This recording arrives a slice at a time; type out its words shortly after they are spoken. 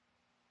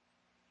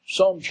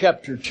Psalm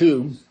chapter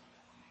 2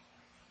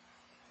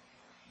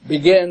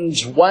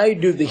 begins, "Why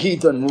do the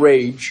heathen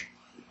rage,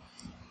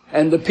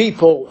 and the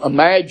people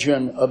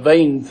imagine a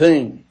vain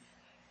thing?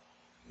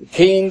 The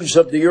kings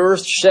of the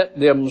earth set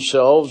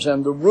themselves,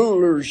 and the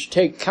rulers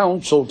take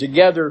counsel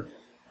together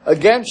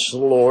against the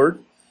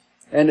Lord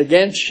and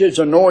against his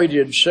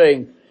anointed,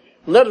 saying,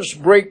 Let us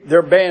break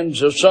their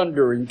bands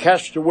asunder and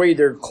cast away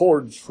their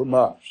cords from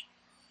us.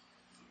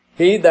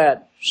 He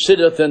that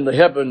sitteth in the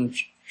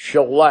heavens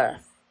shall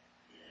laugh.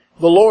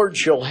 The Lord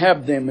shall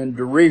have them in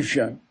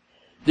derision.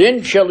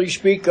 Then shall he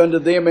speak unto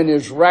them in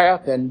his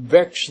wrath, and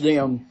vex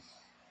them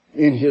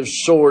in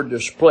his sore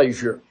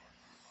displeasure.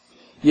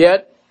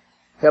 Yet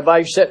have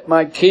I set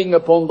my king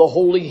upon the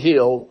holy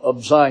hill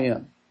of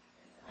Zion.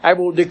 I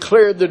will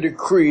declare the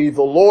decree.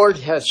 The Lord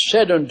hath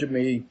said unto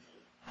me,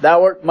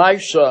 Thou art my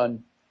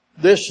son.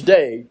 This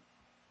day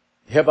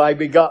have I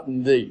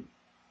begotten thee.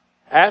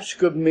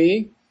 Ask of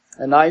me,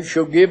 and I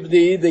shall give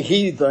thee the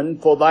heathen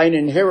for thine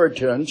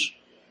inheritance,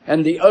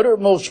 and the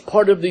uttermost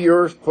part of the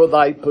earth for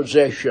thy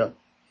possession.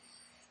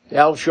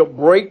 Thou shalt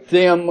break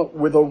them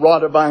with a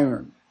rod of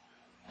iron.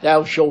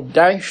 Thou shalt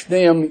dash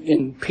them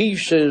in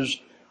pieces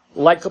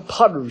like a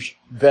potter's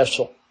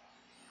vessel.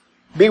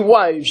 Be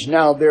wise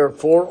now,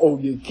 therefore, O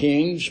ye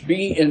kings.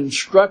 Be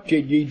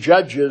instructed, ye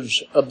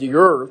judges of the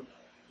earth.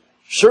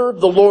 Serve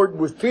the Lord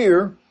with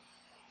fear,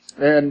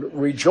 and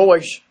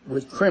rejoice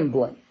with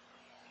trembling.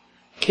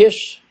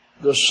 Kiss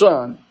the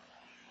Son,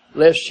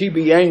 lest he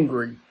be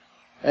angry,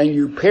 and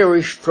you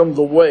perish from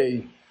the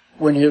way,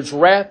 when his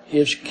wrath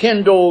is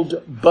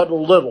kindled but a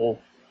little.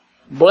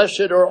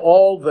 Blessed are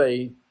all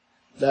they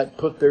that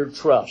put their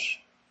trust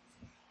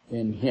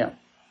in him."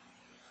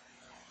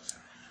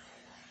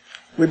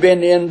 We've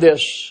been in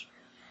this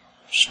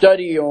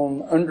study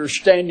on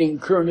understanding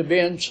current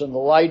events in the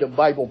light of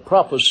Bible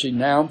prophecy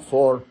now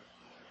for,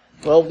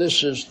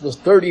 this is the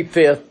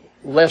 35th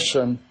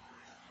lesson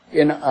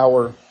in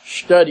our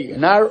study.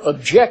 And our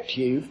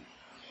objective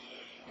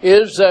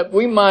is that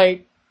we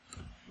might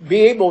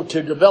be able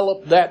to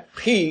develop that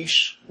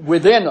peace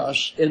within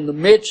us in the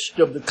midst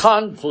of the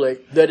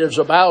conflict that is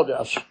about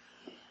us,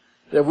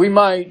 that we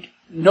might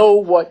know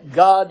what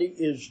God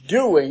is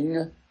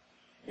doing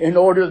in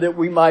order that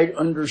we might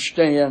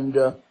understand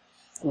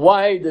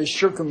why the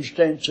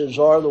circumstances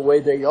are the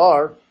way they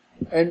are,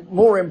 and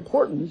more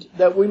important,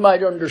 that we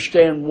might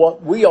understand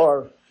what we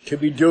are to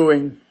be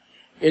doing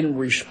in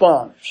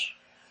response.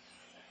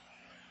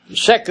 The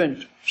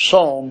second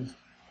psalm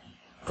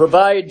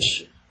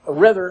provides a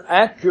rather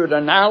accurate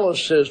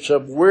analysis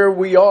of where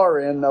we are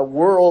in a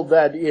world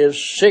that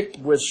is sick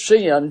with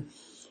sin,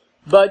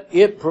 but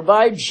it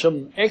provides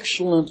some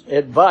excellent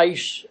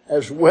advice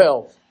as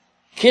well.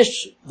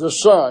 Kiss the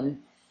Son,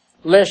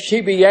 lest he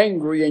be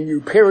angry and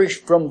you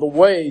perish from the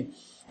way,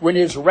 when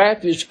his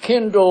wrath is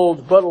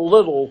kindled but a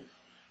little.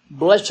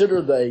 Blessed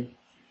are they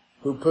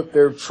who put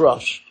their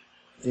trust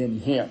in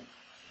him.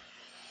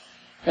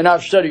 In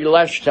our study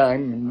last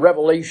time, in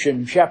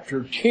Revelation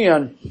chapter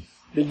 10,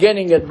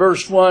 beginning at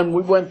verse 1,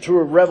 we went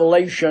through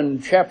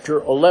Revelation chapter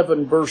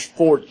 11, verse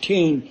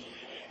 14.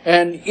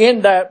 And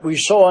in that we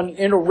saw an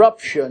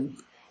interruption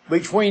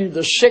between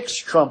the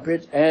sixth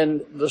trumpet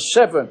and the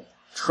seventh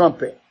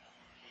trumpet.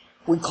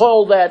 We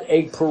call that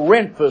a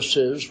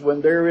parenthesis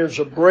when there is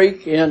a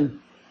break in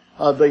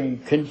the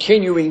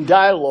continuing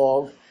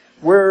dialogue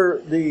where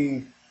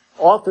the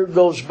author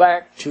goes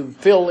back to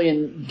fill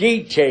in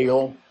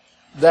detail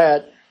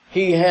that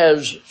he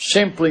has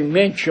simply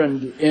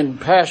mentioned in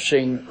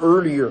passing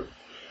earlier.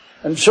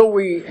 And so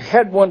we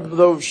had one of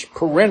those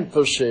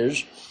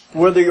parentheses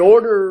where the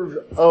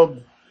order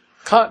of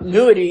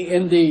continuity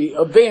in the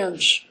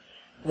events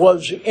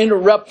was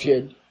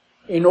interrupted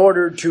in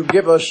order to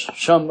give us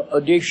some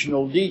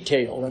additional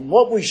detail. And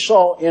what we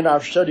saw in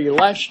our study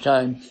last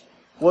time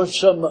was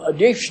some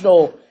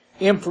additional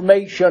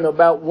information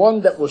about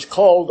one that was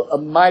called a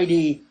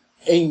mighty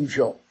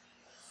angel.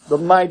 The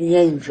mighty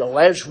angel.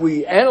 As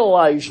we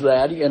analyzed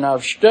that in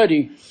our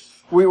study,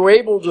 we were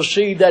able to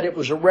see that it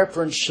was a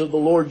reference to the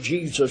Lord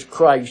Jesus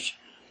Christ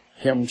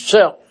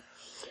himself.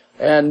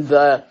 And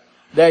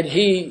that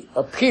he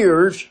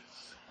appears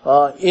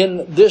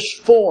in this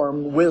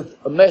form with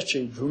a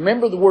message.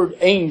 Remember the word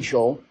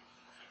angel,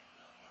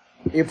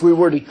 if we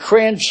were to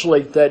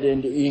translate that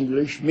into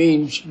English,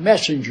 means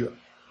messenger.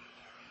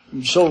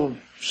 And so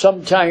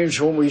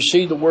sometimes when we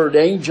see the word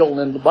angel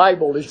in the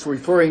Bible, it's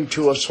referring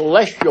to a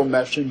celestial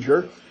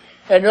messenger,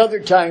 and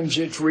other times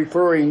it's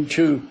referring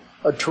to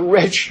a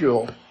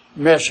terrestrial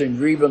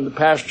messenger. Even the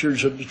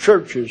pastors of the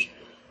churches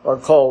are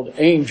called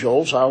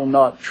angels. I will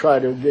not try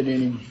to get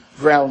any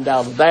ground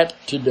out of that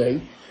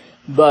today,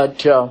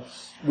 but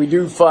we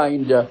do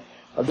find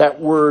that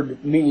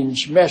word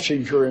means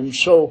messenger. And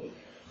so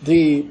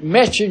the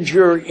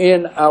messenger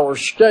in our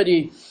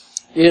study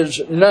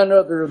is none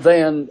other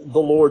than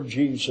the Lord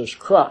Jesus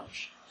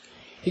Christ.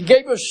 He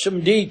gave us some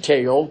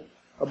detail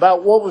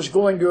about what was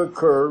going to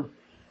occur,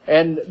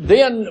 and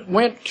then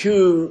went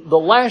to the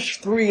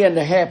last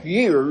 3.5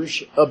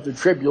 years of the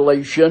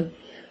tribulation,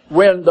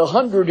 when the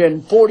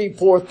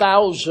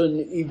 144,000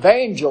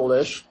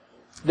 evangelists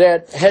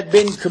that had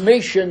been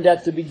commissioned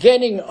at the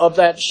beginning of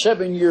that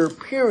 7-year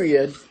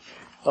period,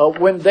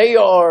 when they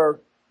are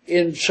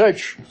in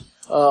such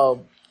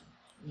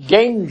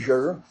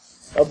danger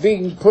of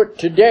being put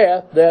to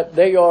death, that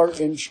they are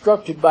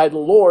instructed by the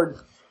Lord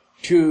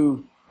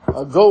to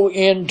go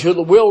into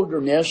the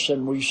wilderness,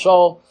 and we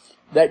saw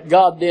that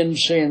God then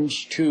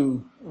sends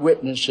 2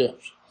 witnesses.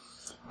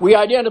 We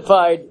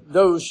identified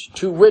those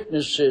 2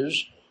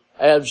 witnesses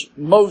as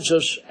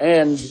Moses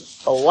and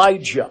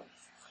Elijah.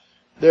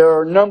 There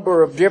are a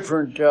number of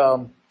different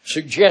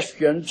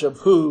suggestions of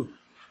who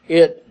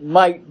it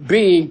might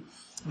be,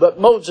 but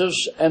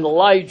Moses and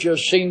Elijah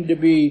seem to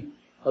be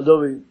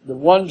the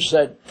ones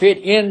that fit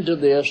into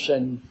this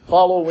and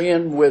follow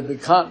in with the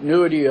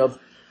continuity of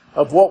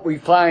what we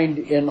find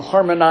in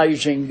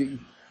harmonizing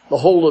the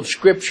whole of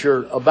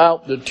Scripture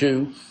about the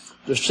 2.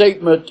 The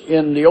statement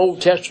in the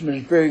Old Testament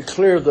is very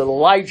clear that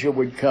Elijah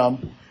would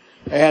come,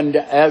 and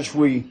as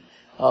we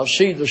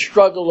see the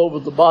struggle over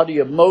the body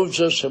of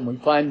Moses, and we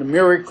find the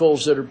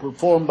miracles that are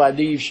performed by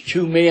these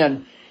 2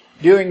 men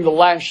during the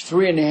last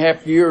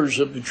 3.5 years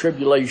of the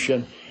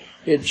tribulation,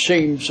 it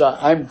seems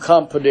I'm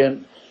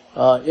confident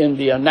in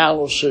the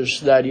analysis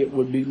that it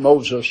would be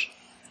Moses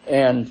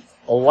and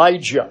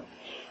Elijah.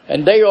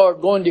 And they are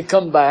going to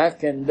come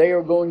back, and they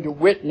are going to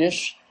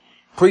witness,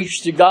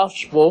 preach the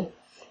gospel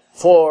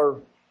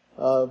for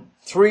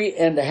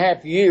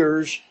 3.5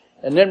 years.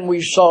 And then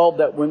we saw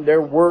that when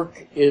their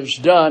work is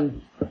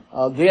done,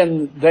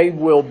 then they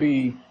will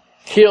be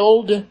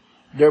killed.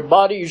 Their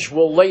bodies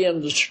will lay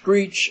in the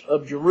streets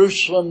of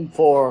Jerusalem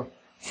for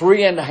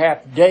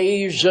 3.5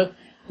 days. The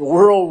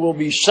world will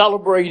be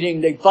celebrating.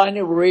 They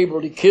finally were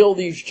able to kill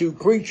these 2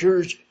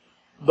 preachers,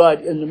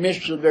 but in the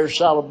midst of their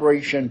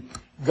celebration,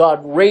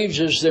 God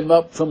raises them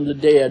up from the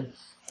dead,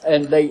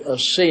 and they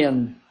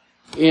ascend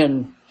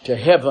into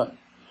heaven.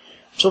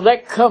 So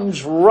that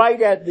comes right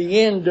at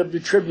the end of the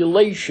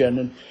tribulation.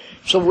 And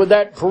so with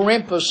that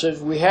parenthesis,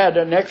 we had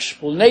an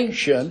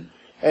explanation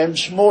and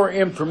some more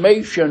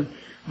information.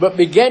 But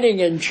beginning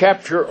in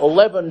chapter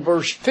 11,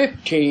 verse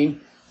 15,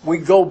 we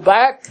go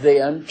back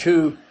then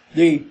to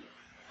the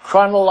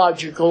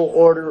chronological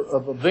order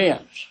of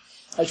events.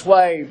 That's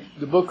why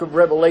the book of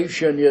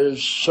Revelation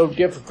is so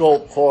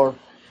difficult for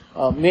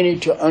many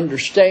to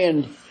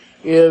understand,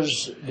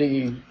 is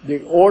the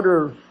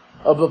order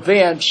of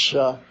events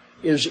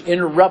is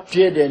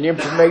interrupted and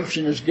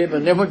information is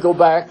given. Then we go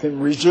back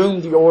and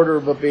resume the order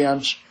of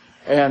events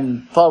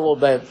and follow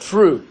that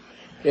through.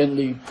 In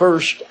the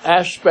first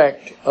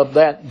aspect of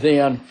that,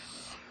 then,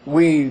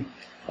 we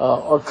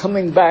are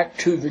coming back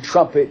to the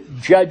trumpet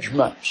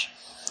judgments.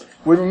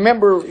 We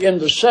remember in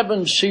the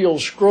 7 seal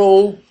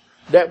scroll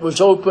that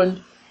was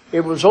opened,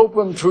 it was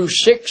opened through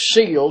 6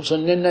 seals,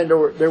 and then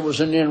there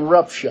was an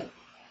interruption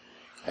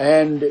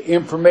and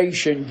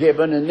information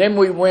given. And then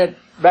we went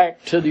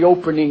back to the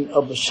opening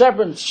of the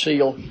 7th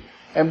seal,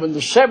 and when the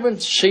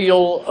 7th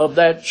seal of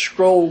that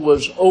scroll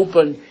was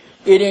opened,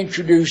 it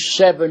introduced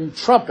 7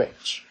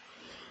 trumpets.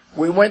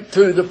 We went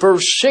through the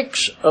first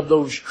 6 of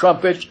those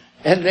trumpets,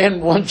 and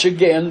then once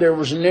again there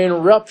was an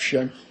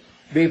interruption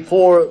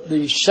before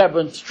the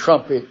 7th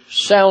trumpet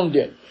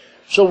sounded.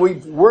 So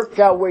we've worked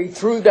our way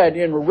through that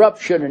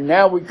interruption, and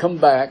now we come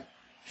back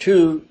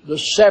to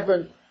the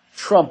 7th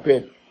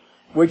trumpet,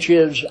 which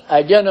is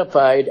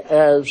identified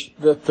as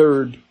the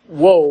 3rd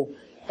woe.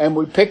 And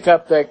we pick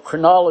up that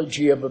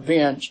chronology of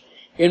events.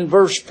 In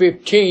verse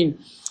 15,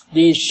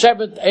 the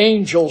 7th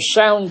angel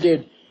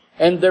sounded,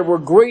 and there were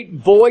great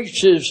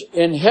voices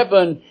in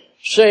heaven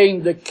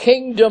saying, the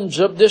kingdoms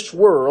of this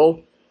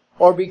world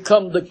are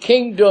become the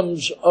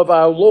kingdoms of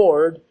our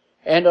Lord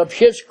and of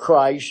his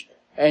Christ,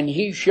 and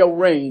he shall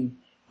reign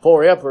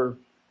forever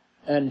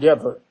and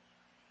ever.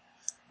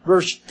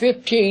 Verse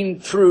 15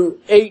 through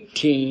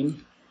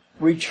 18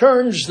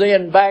 returns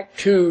then back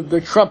to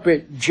the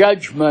trumpet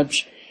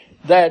judgments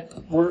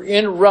that were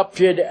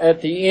interrupted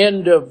at the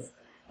end of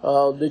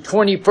the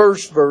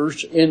 21st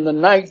verse in the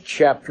 9th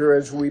chapter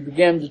as we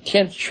began the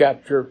 10th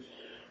chapter.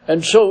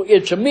 And so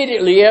it's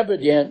immediately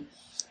evident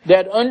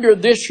that under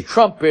this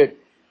trumpet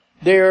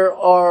there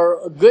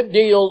are a good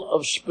deal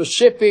of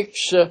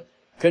specifics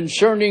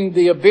concerning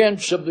the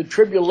events of the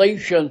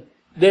tribulation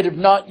that have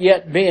not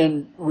yet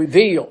been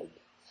revealed.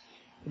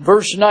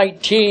 Verse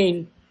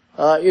 19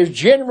 is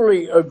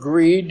generally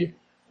agreed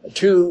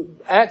to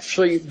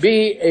actually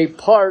be a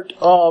part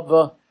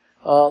of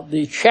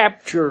the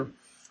chapter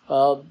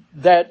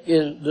that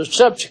is the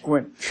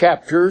subsequent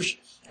chapters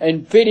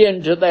and fit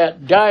into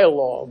that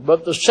dialogue.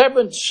 But the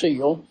 7th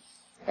seal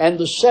and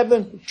the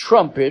 7th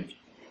trumpet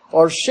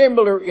are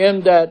similar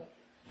in that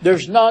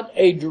there's not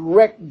a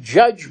direct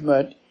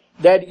judgment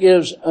that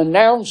is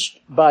announced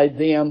by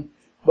them,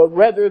 but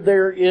rather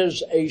there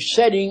is a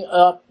setting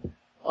up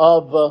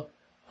of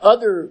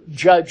other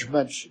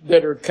judgments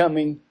that are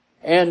coming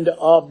and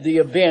of the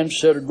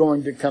events that are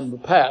going to come to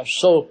pass.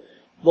 So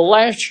the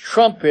last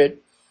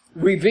trumpet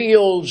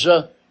reveals,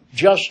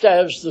 just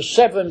as the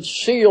 7th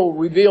seal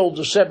revealed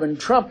the 7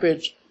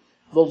 trumpets,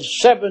 the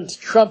seventh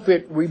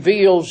trumpet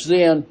reveals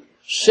then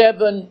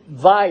 7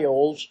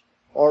 vials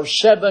or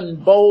 7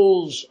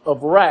 bowls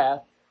of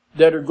wrath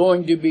that are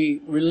going to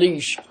be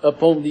released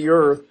upon the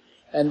earth.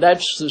 And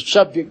that's the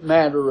subject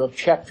matter of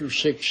chapter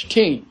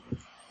 16.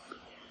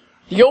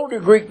 The older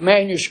Greek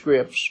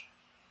manuscripts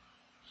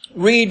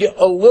read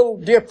a little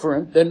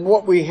different than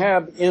what we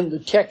have in the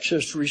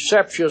Textus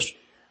Receptus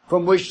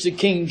from which the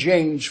King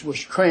James was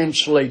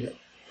translated.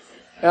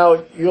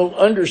 Now, you'll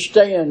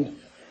understand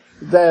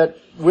that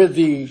with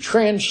the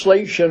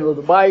translation of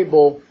the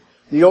Bible,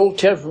 the Old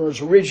Testament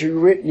was originally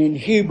written in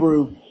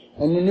Hebrew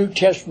and the New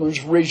Testament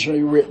was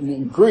originally written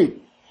in Greek.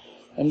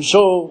 And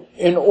so,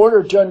 in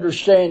order to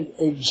understand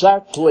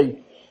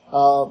exactly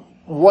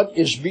what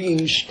is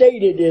being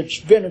stated, it's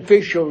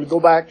beneficial to go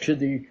back to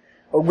the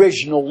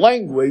original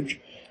language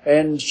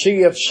and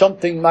see if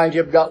something might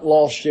have got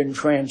lost in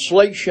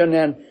translation.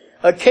 And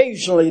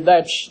occasionally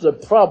that's the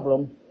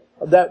problem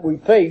that we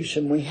face,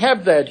 and we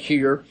have that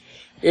here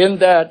in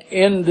that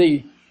in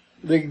the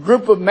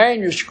group of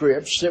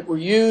manuscripts that were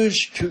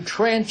used to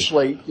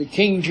translate the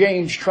King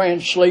James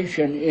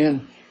translation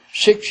in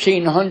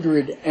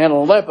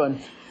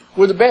 1611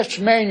 were the best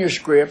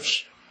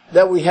manuscripts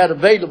that we had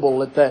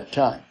available at that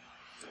time.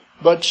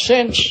 But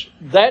since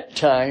that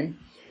time,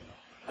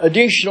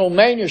 additional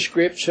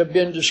manuscripts have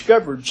been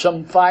discovered,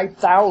 some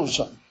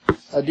 5,000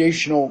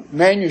 additional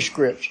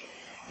manuscripts.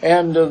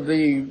 And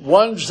the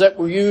ones that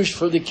were used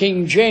for the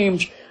King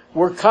James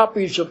were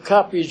copies of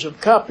copies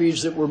of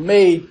copies that were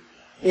made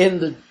in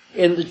the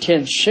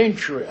 10th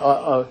century,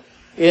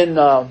 in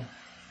the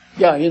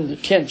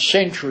 10th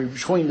century,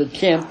 between the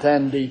 10th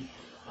and the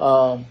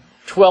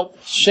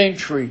 12th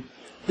century.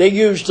 They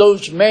used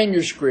those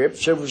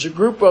manuscripts. There was a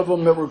group of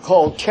them that were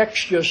called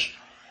Textus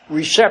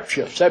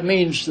Receptus. That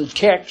means the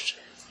texts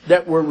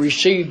that were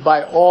received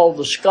by all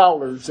the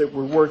scholars that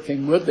were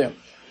working with them.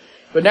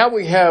 But now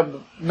we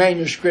have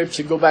manuscripts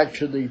that go back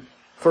to the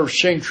 1st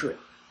century.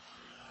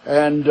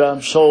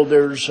 And so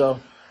there's a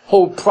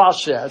whole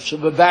process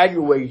of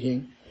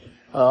evaluating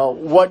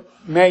what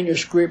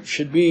manuscript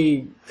should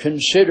be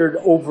considered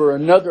over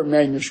another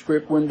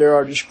manuscript when there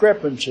are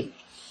discrepancies.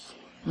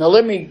 Now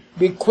let me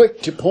be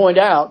quick to point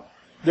out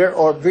there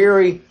are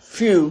very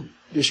few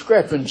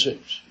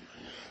discrepancies.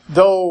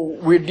 Though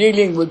we're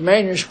dealing with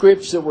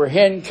manuscripts that were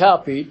hand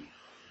copied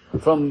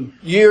from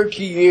year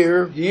to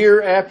year,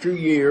 year after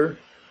year,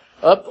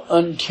 up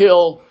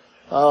until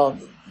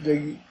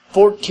the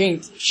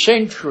 14th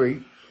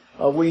century,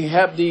 we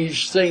have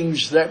these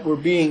things that were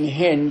being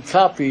hand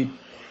copied,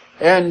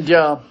 and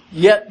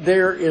yet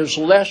there is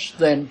less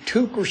than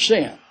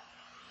 2%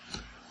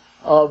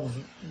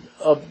 of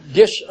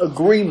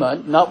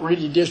disagreement, not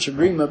really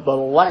disagreement, but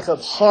a lack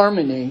of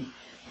harmony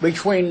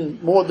between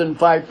more than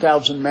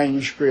 5,000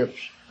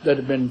 manuscripts that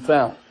have been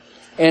found.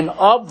 And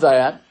of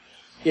that,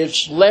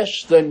 it's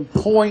less than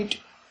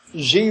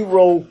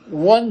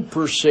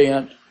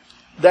 0.01%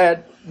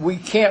 that we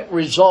can't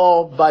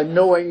resolve by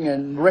knowing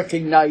and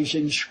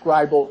recognizing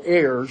scribal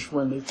errors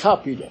when they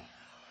copied it.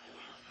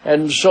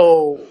 And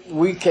so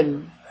we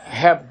can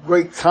have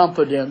great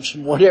confidence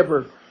in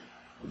whatever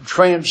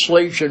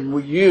translation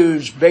we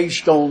use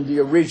based on the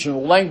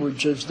original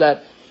languages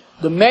that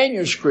the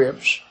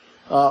manuscripts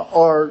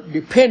are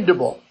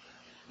dependable.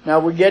 Now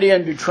we get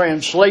into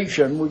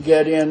translation, we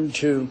get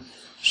into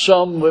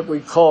some what we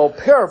call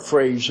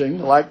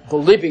paraphrasing, like the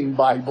Living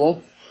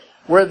Bible,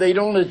 where they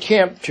don't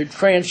attempt to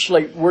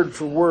translate word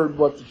for word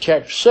what the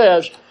text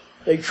says.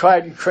 They try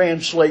to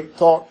translate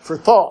thought for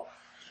thought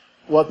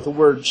what the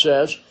word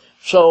says.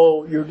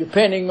 So you're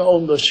depending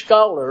on the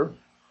scholar.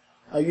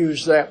 I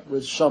use that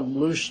with some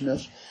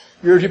looseness.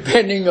 You're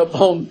depending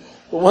upon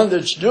the one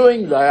that's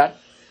doing that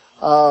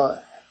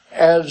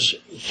as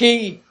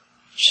he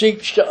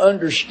seeks to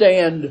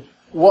understand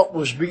what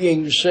was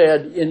being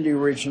said in the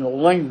original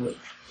language.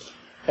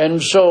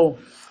 And so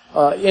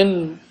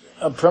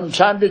from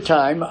time to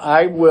time,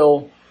 I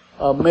will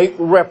make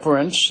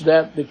reference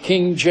that the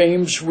King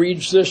James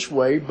reads this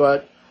way,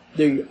 but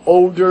the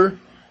older,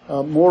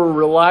 more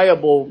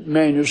reliable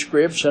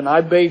manuscripts, and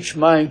I base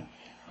my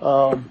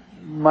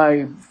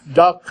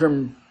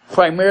doctrine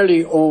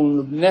primarily on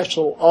the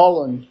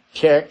Nestle-Aland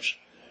text,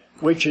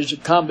 which is a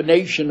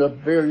combination of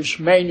various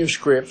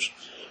manuscripts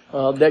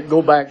that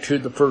go back to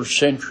the 1st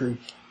century,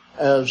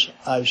 as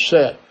I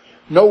said.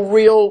 No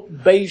real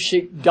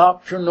basic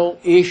doctrinal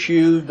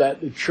issue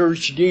that the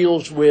church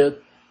deals with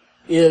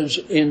is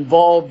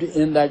involved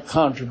in that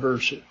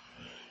controversy.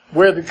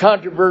 Where the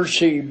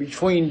controversy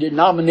between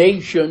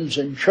denominations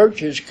and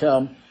churches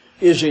come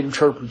is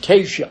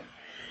interpretation.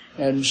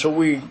 And so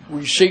we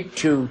seek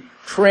to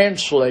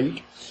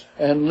translate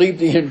and leave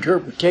the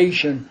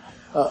interpretation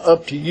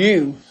up to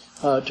you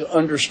to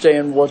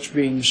understand what's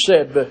being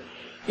said. But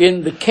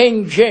in the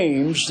King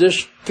James,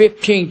 this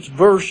 15th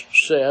verse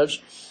says,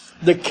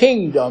 the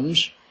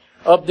kingdoms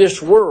of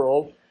this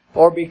world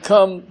are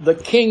become the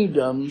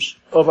kingdoms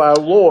of our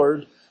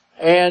Lord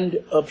and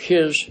of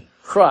His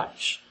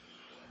Christ.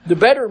 The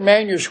better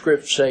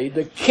manuscripts say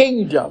the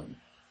kingdom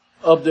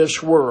of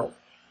this world,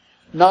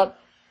 not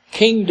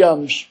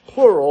kingdoms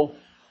plural,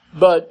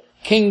 but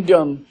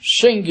kingdom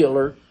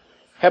singular,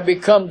 have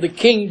become the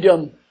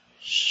kingdom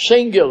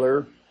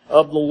singular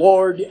of the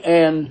Lord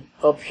and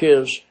of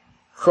His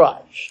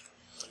Christ.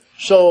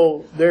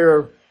 So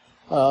there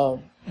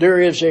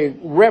is a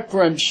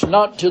reference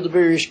not to the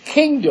various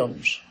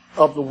kingdoms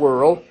of the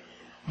world,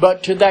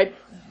 but to that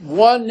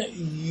one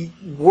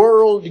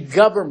world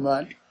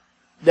government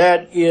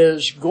that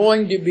is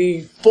going to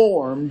be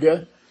formed.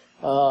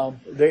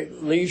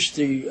 At least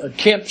the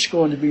attempt's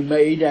going to be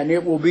made, and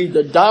it will be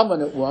the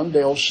dominant one.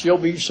 There'll still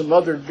be some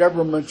other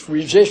governments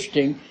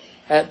resisting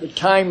at the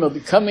time of the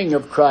coming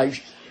of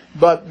Christ,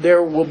 but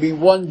there will be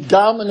one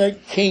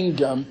dominant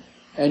kingdom,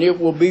 and it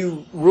will be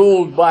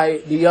ruled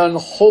by the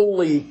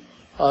unholy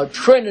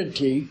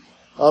trinity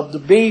of the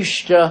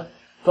beast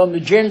from the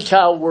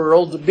Gentile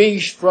world, the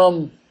beast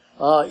from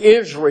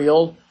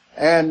Israel,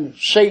 and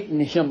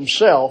Satan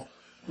himself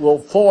will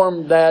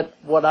form that,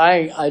 what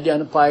I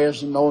identify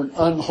as an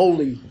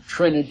unholy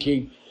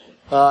trinity,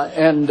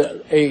 and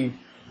a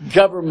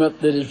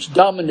government that is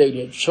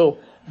dominated. So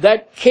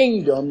that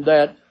kingdom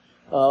that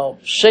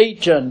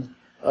Satan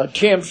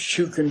attempts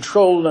to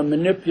control and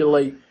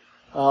manipulate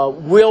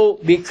will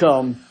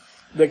become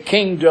the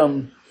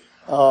kingdom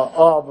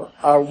of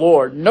our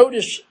Lord.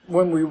 Notice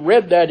when we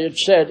read that it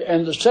said,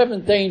 "And the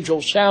seventh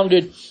angel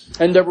sounded,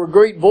 and there were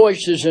great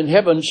voices in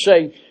heaven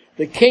saying,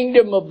 the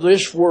kingdom of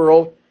this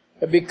world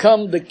have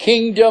become the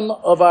kingdom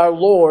of our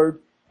Lord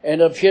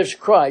and of His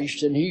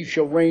Christ, and He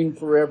shall reign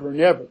forever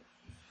and ever."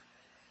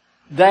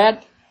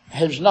 That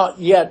has not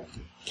yet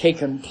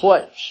taken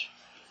place.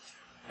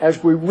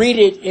 As we read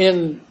it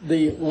in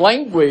the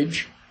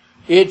language,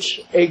 it's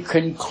a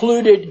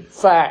concluded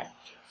fact.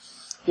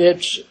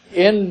 It's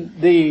in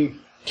the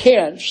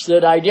tense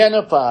that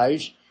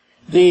identifies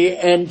the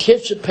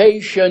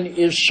anticipation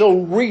is so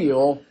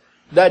real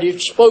that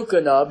it's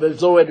spoken of as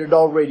though it had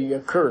already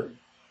occurred.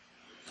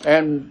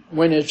 And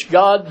when it's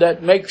God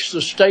that makes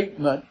the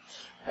statement,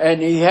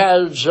 and He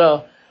has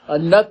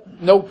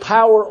no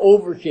power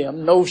over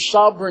him, no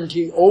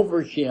sovereignty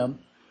over him,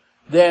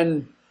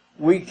 then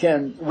we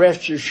can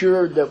rest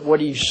assured that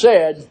what He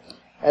said,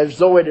 as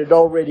though it had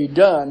already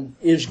done,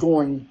 is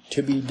going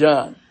to be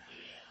done.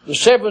 The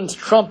seventh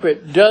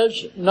trumpet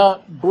does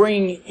not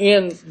bring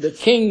in the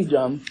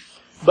kingdom,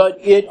 but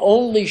it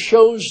only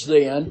shows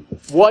then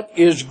what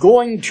is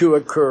going to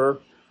occur,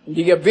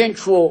 the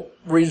eventual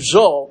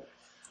result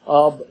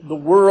of the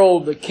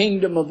world, the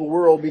kingdom of the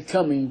world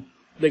becoming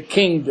the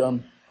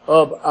kingdom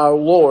of our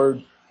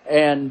Lord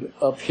and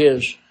of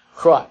His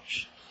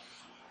Christ.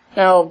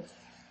 Now,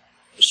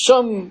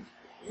 some,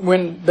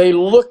 when they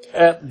look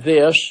at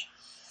this,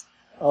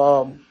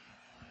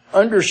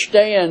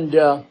 understand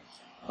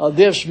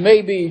this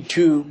maybe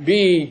to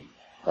be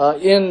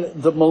in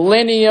the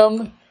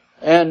millennium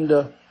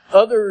and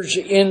others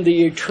in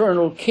the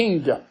eternal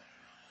kingdom.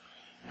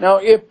 Now,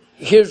 if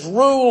His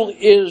rule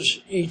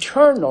is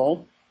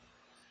eternal,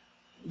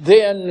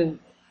 then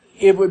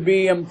it would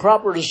be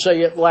improper to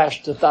say it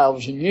lasts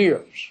 1,000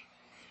 years.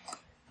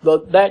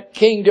 But that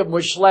kingdom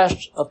which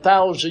lasts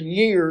 1,000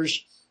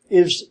 years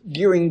is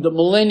during the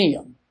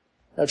millennium.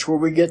 That's where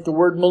we get the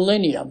word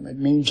millennium. It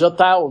means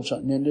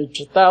 1,000, and it's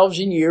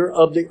 1,000 year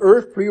of the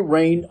earthly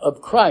reign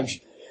of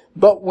Christ.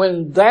 But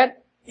when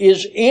that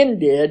is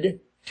ended,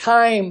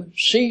 time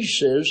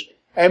ceases,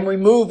 and we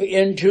move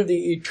into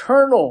the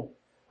eternal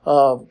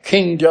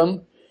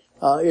kingdom.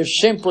 It's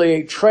simply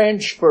a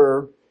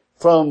transfer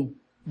from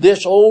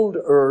this old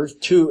earth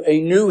to a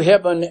new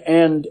heaven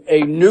and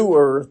a new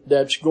earth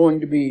that's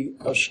going to be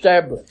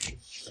established.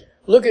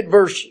 Look at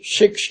verse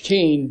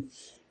 16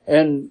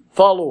 and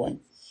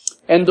following.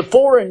 "And the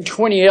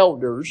 24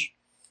 elders,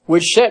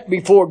 which sat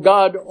before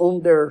God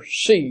on their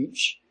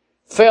seats,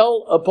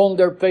 fell upon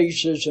their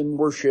faces and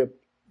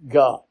worshipped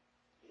God,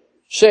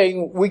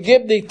 saying, We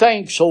give Thee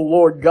thanks, O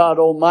Lord God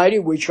Almighty,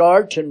 which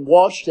art and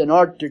wast and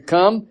art to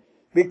come,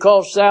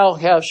 because Thou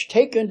hast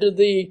taken to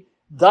Thee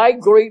Thy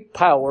great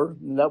power,"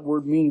 and that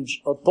word means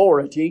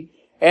authority,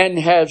 "and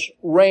has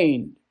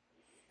reigned.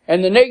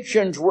 And the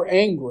nations were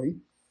angry,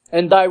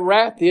 and Thy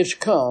wrath is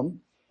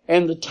come,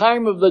 and the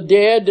time of the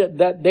dead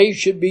that they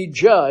should be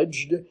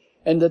judged,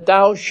 and that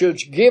Thou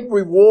shouldst give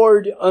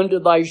reward unto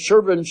Thy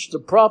servants the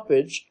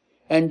prophets,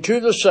 and to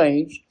the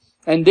saints,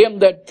 and them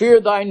that fear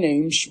Thy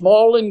name,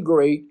 small and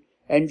great,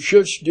 and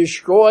shouldst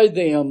destroy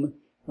them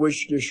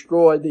which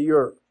destroy the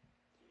earth."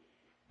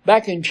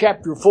 Back in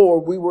chapter 4,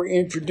 we were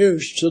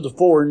introduced to the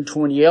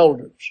 24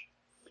 elders.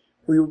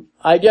 We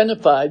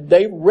identified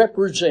they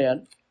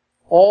represent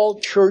all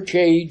church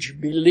age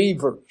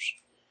believers,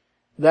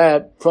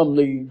 that from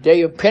the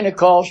day of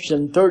Pentecost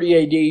in 30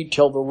 A.D.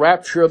 till the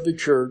rapture of the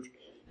church,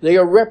 they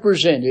are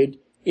represented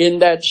in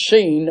that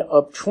scene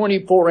of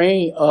 24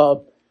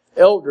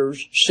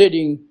 elders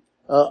sitting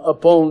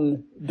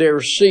upon their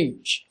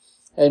seats.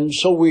 And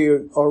so we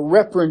are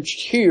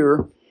referenced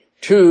here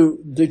to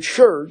the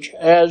church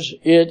as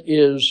it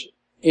is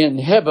in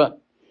heaven.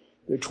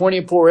 The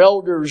 24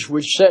 elders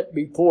which sat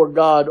before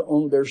God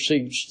on their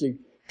seats, the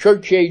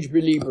church age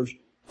believers,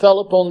 fell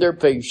upon their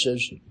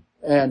faces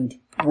and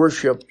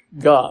worshiped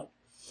God.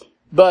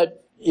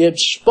 But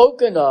it's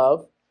spoken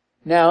of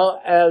now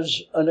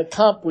as an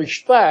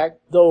accomplished fact,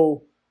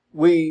 though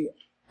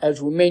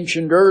as we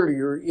mentioned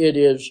earlier, it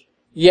is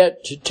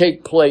yet to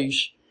take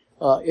place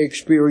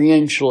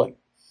experientially.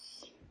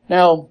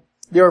 Now,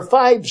 there are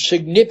 5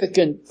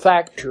 significant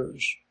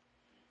factors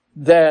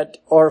that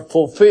are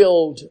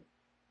fulfilled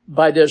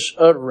by this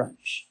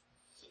utterance.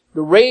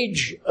 The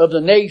rage of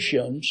the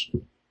nations,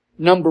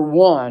 number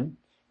 1,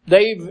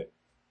 they've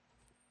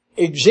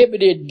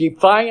exhibited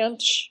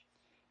defiance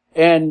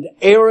and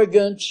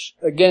arrogance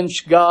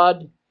against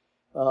God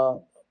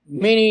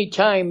many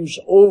times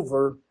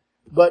over,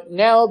 but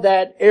now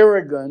that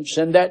arrogance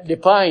and that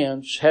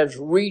defiance has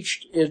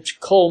reached its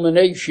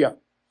culmination.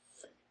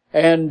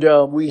 And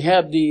we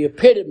have the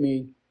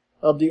epitome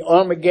of the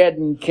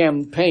Armageddon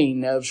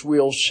campaign, as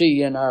we'll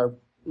see in our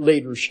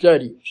later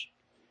studies.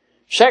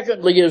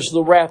 Secondly is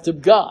the wrath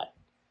of God.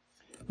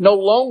 No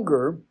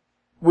longer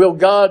will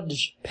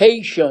God's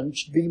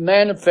patience be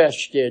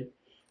manifested,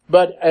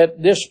 but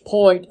at this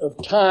point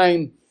of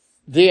time,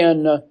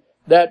 then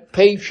that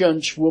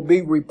patience will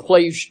be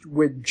replaced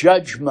with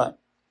judgment.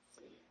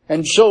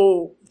 And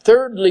so,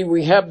 thirdly,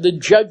 we have the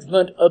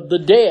judgment of the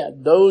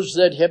dead, those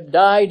that have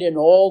died in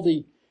all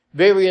the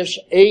various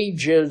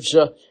ages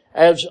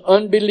as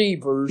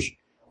unbelievers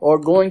are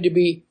going to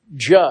be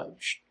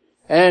judged.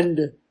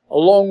 And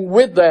along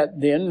with that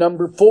then,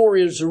 number 4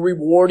 is the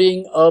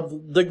rewarding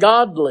of the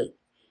godly.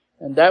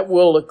 And that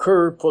will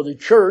occur for the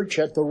church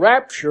at the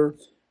rapture,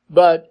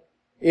 but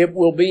it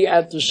will be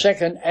at the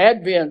second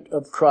advent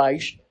of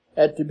Christ,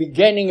 at the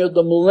beginning of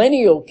the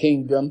millennial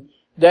kingdom,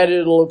 that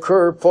it'll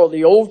occur for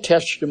the Old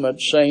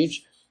Testament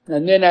saints,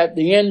 and then at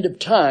the end of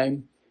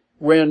time,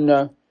 when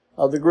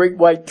the great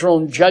white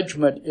throne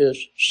judgment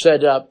is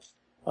set up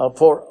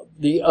for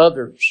the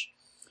others.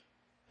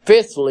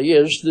 Fifthly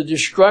is the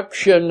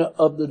destruction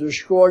of the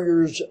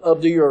destroyers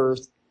of the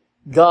earth.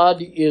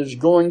 God is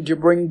going to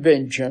bring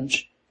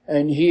vengeance,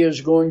 and He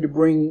is going to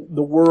bring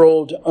the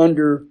world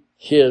under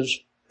His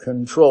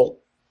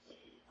control.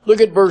 Look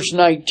at verse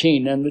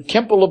 19. And the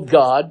temple of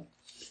God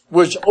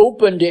was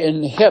opened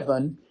in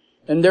heaven,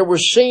 and there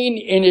was seen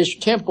in His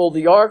temple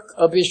the ark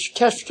of His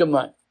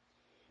testament.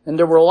 And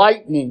there were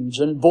lightnings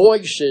and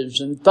voices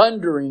and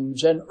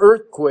thunderings and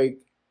earthquake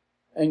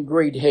and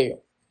great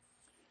hail.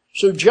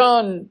 So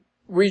John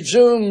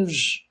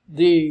resumes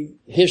the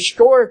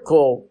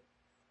historical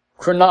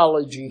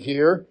chronology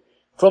here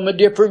from a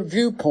different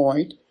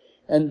viewpoint,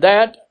 and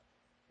that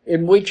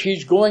in which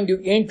he's going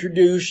to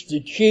introduce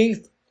the chief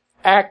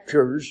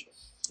actors,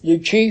 the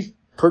chief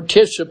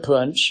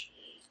participants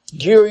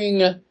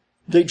during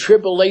the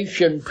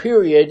tribulation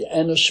period,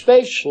 and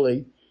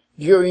especially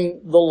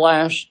during the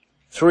last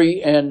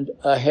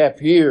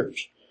 3.5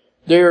 years.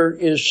 There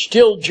is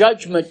still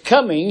judgment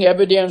coming,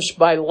 evidenced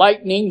by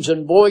lightnings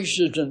and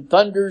voices and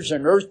thunders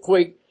and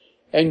earthquake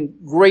and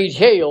great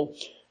hail.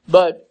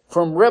 But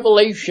from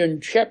Revelation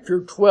chapter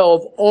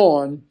 12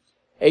 on,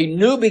 a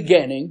new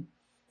beginning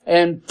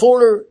and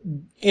fuller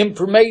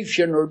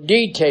information or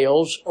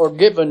details are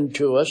given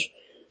to us.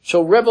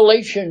 So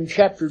Revelation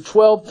chapter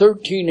 12,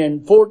 13,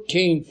 and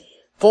 14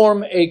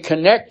 form a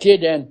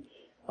connected and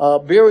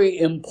very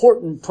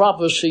important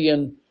prophecy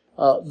in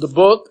the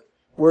book,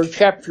 where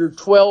chapter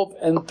 12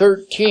 and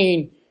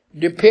 13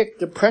 depict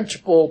the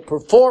principal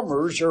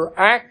performers or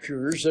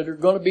actors that are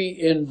going to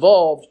be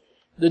involved.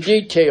 The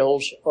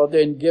details are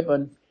then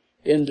given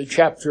in the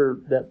chapter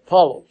that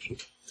follows.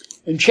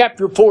 In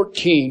chapter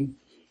 14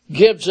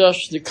 gives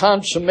us the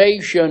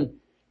consummation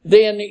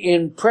then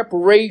in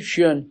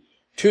preparation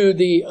to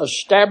the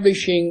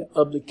establishing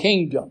of the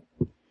kingdom.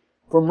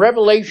 From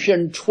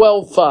Revelation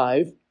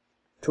 12:5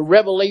 to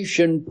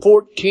Revelation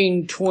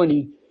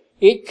 14:20,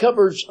 it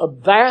covers a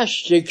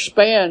vast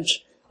expanse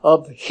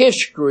of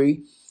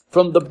history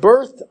from the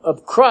birth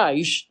of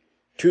Christ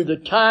to the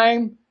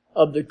time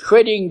of the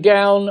treading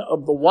down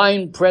of the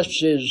wine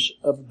presses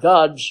of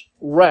God's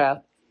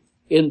wrath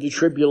in the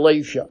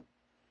tribulation.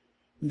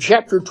 In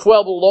chapter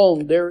 12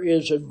 alone, there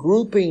is a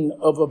grouping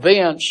of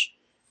events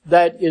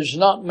that is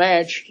not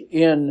matched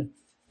in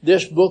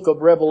this book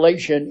of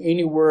Revelation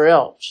anywhere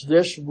else.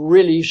 This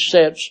really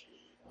sets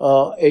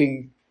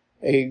a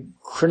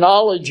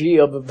chronology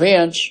of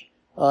events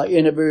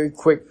in a very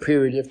quick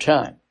period of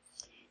time.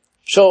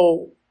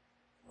 So,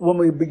 when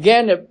we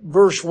begin at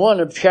verse 1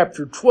 of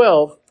chapter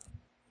 12,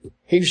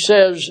 he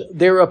says,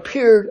 there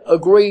appeared a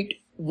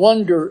great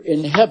wonder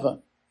in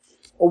heaven,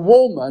 a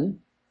woman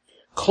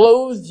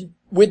clothed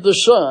with the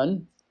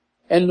sun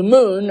and the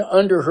moon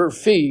under her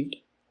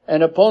feet,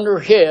 and upon her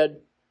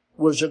head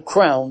was a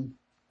crown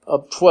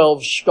of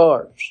 12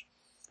 stars.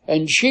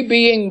 And she,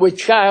 being with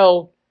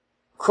child,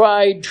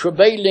 cried,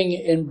 travailing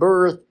in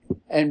birth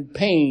and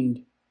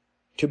pained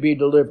to be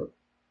delivered.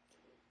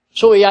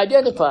 So he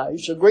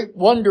identifies a great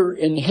wonder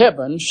in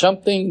heaven,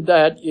 something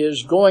that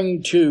is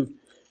going to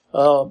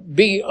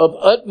be of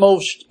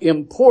utmost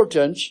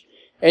importance,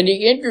 and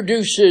he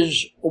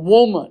introduces a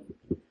woman.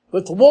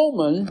 But the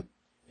woman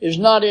is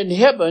not in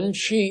heaven.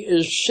 She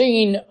is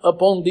seen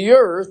upon the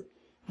earth,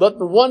 but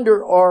the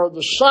wonder or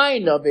the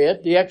sign of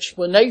it, the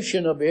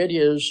explanation of it,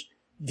 is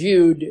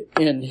viewed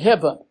in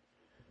heaven.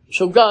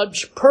 So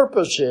God's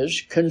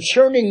purposes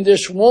concerning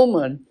this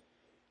woman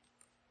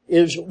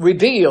is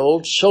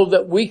revealed so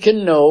that we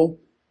can know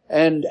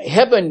and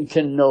heaven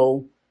can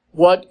know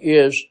what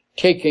is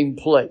taking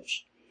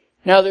place.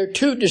 Now, there are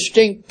two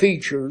distinct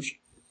features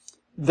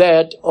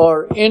that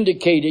are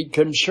indicated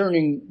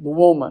concerning the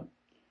woman.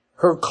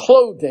 Her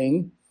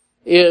clothing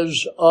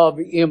is of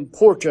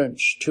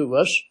importance to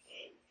us.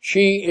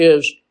 She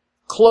is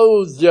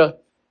clothed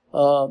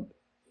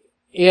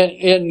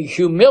in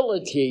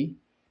humility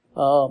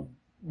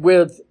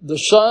with the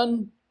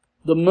sun,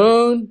 the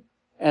moon,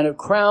 and a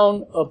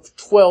crown of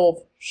 12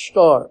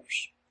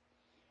 stars.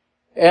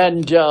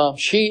 And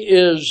she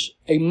is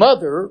a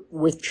mother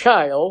with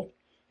child,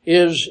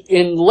 is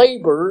in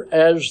labor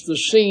as the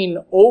scene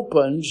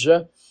opens.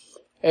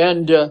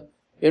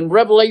 In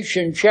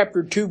Revelation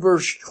chapter 2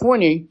 verse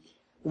 20,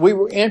 we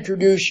were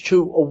introduced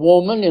to a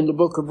woman in the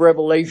book of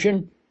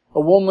Revelation, a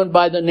woman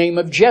by the name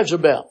of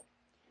Jezebel.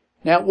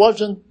 Now, it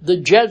wasn't the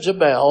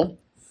Jezebel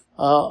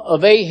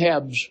of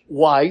Ahab's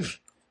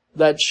wife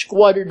that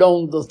squatted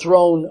on the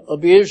throne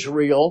of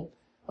Israel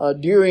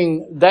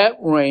during that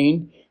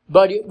reign,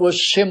 but it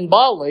was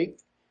symbolic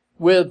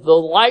with the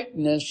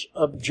likeness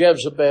of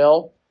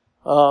Jezebel.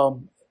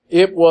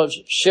 It was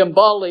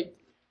symbolic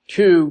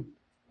to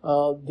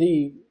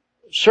the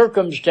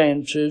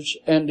circumstances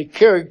and the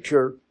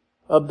character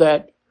of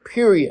that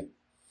period.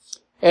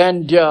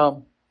 And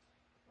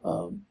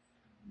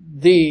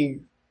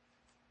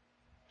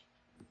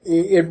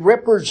it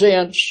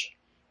represents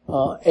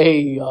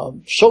a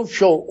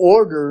social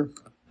order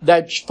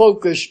that's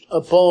focused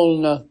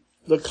upon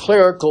the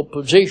clerical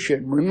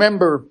position.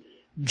 Remember,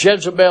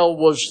 Jezebel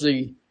was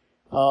the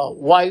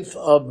wife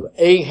of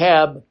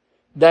Ahab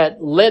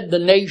that led the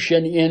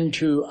nation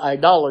into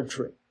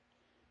idolatry.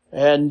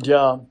 And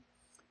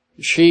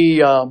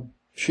she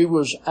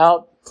was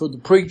out for the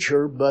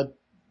preacher, but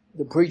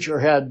the preacher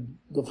had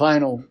the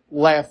final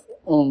laugh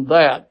on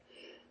that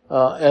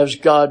as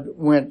God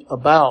went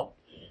about.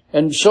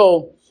 And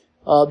so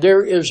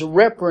there is a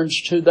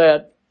reference to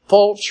that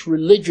false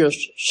religious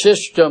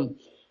system.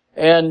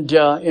 And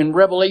in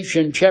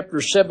Revelation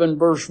chapter 7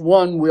 verse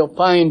 1, we'll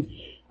find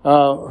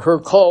her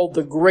called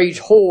the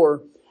Great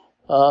Whore.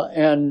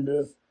 And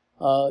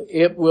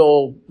it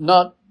will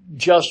not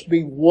just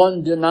be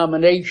one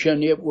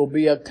denomination. It will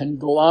be a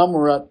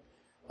conglomerate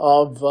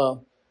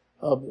of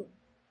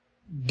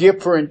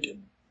different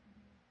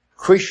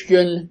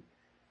Christian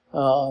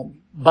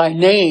by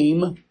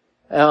name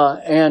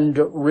and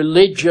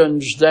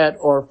religions that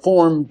are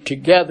formed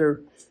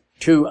together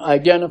to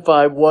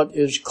identify what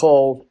is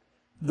called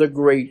the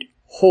Great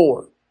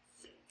Whore.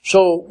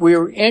 So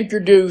we're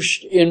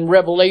introduced in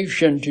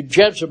Revelation to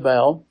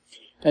Jezebel,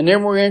 and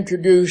then we're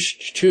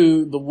introduced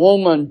to the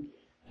woman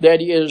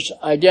that is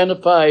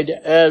identified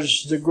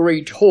as the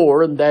Great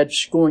Whore, and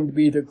that's going to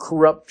be the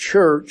corrupt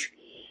church.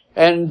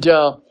 And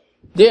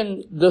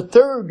then the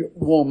third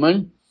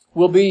woman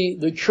will be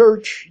the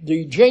church,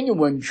 the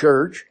genuine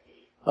church,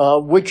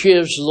 which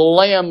is the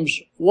Lamb's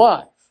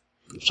wife.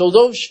 So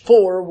those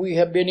four we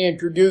have been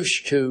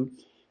introduced to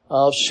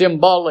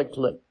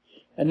symbolically.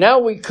 And now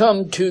we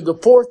come to the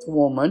fourth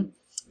woman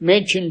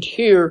mentioned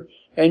here,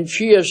 and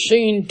she is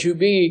seen to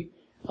be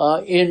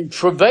in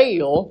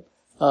travail,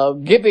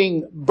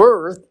 giving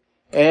birth,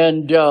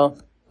 and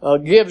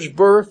gives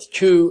birth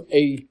to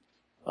a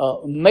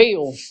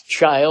male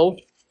child,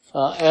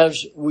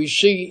 as we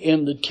see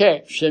in the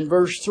text. In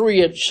verse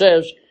 3 it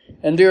says,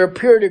 "And there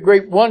appeared a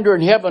great wonder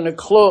in heaven, a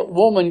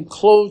woman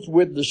clothed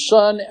with the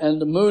sun and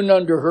the moon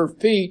under her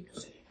feet,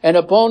 and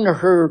upon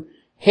her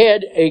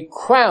head a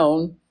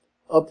crown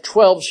of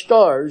 12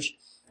 stars,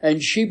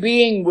 and she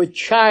being with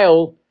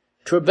child,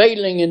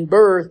 travailing in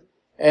birth,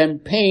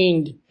 and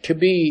pained to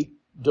be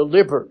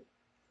delivered."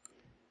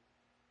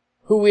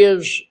 Who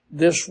is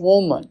this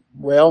woman?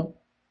 Well,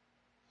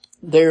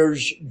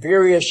 there's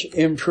various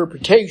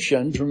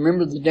interpretations.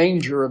 Remember, the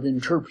danger of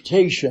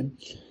interpretation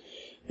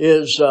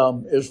is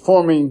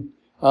forming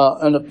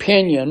an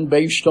opinion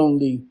based on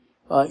the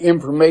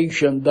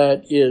information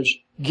that is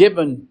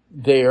given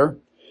there.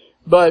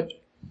 But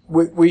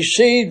we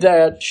see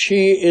that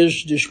she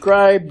is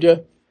described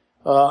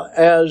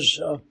as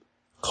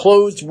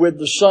clothed with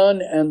the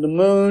sun and the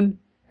moon,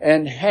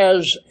 and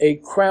has a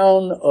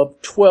crown of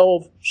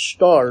 12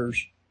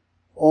 stars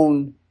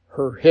on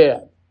her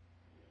head.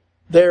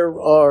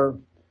 There are,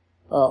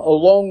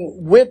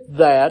 along with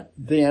that,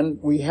 then,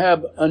 we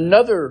have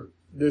another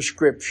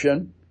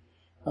description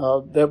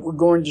that we're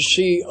going to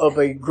see of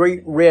a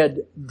great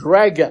red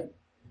dragon.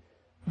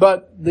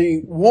 But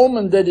the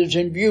woman that is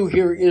in view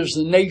here is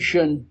the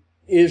nation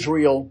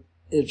Israel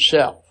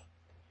itself.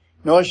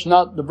 No, it's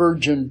not the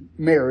Virgin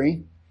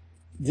Mary.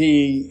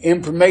 The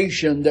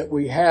information that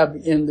we have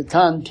in the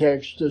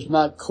context does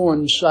not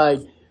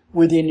coincide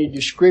with any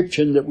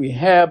description that we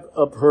have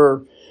of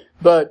her,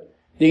 but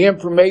the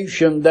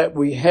information that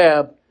we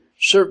have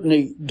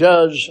certainly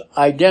does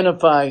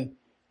identify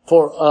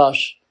for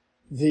us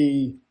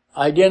the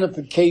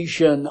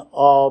identification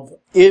of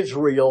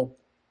Israel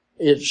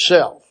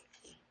itself.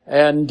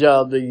 And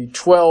the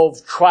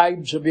 12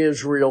 tribes of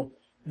Israel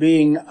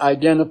being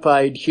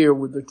identified here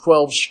with the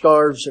 12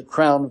 stars, the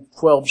crown of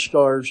 12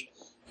 stars.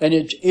 And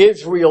it's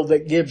Israel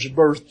that gives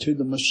birth to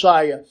the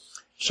Messiah.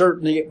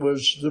 Certainly it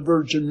was the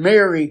Virgin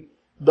Mary,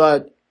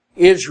 but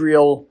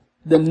Israel,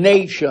 the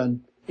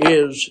nation,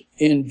 is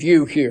in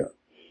view here.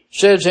 It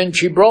says, and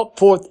she brought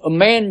forth a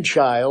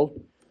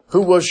man-child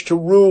who was to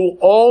rule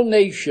all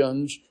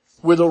nations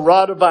with a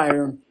rod of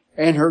iron,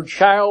 and her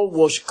child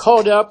was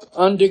caught up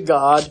unto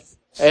God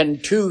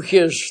and to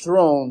his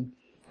throne.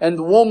 And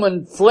the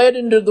woman fled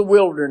into the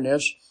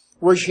wilderness,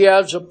 where she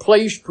has a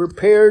place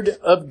prepared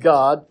of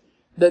God,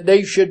 that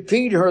they should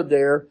feed her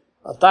there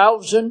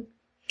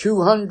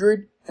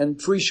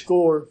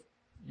 1,260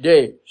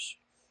 days.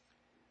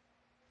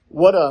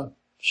 What a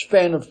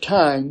span of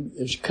time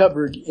is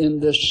covered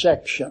in this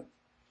section.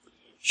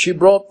 She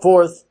brought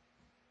forth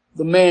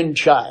the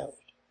man-child.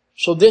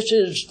 So this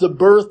is the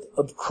birth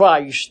of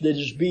Christ that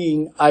is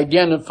being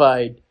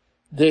identified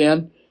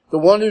then. The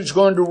one who's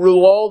going to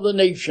rule all the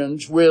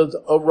nations with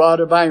a rod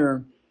of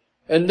iron.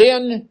 And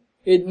then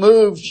it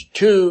moves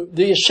to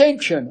the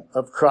ascension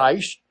of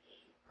Christ.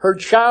 Her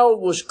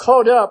child was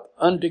caught up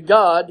unto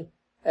God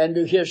and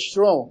to his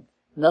throne.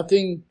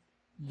 Nothing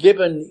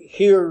given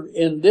here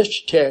in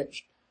this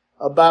text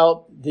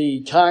about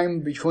the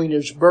time between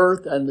his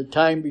birth and the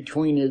time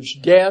between his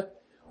death,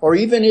 or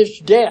even his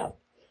death,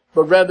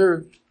 but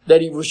rather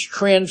that he was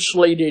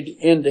translated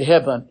into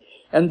heaven.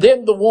 And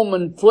then the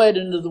woman fled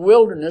into the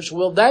wilderness.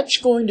 Well, that's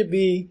going to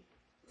be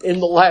in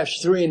the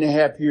last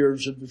 3.5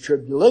 years of the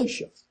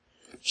tribulation.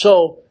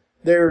 So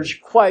there's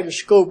quite a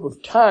scope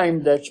of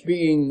time that's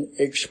being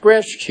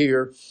expressed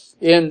here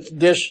in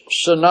this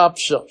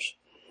synopsis.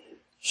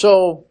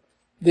 So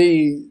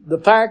the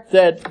fact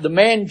that the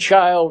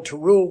man-child to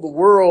rule the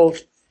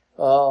world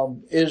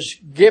is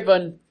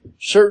given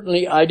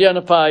certainly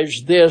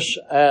identifies this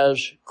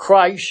as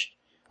Christ,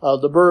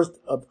 the birth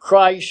of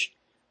Christ.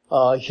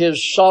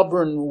 His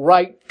sovereign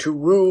right to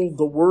rule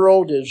the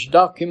world is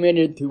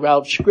documented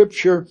throughout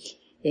Scripture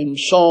in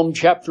Psalm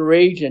chapter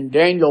 8 and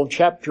Daniel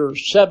chapter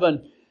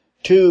 7,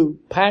 two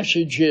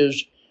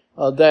passages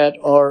that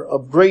are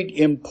of great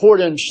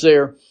importance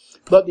there.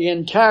 But the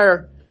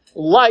entire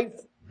life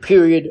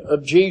period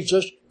of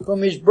Jesus,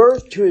 from his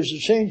birth to his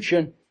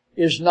ascension,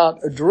 is not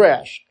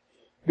addressed,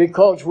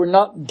 because we're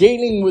not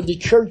dealing with the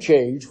church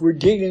age, we're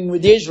dealing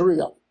with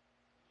Israel.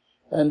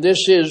 And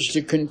this is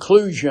the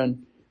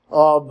conclusion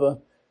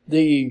of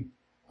the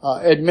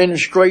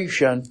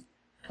administration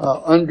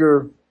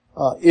under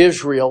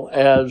Israel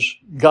as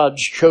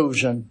God's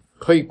chosen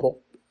people.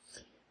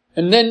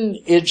 And then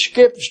it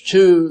skips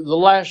to the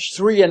last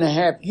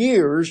 3.5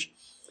 years,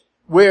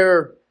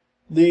 where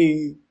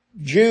the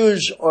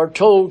Jews are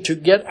told to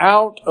get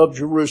out of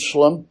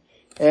Jerusalem,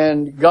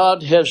 and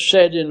God has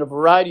said in a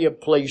variety of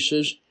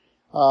places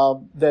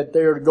that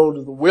they are to go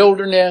to the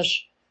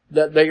wilderness,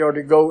 that they are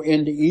to go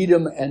into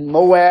Edom and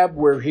Moab,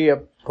 where he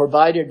have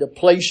provided a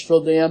place for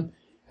them.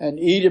 And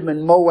Edom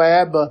and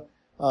Moab,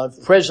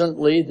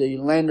 presently the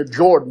land of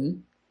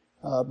Jordan,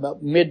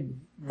 about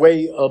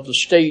midway of the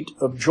state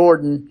of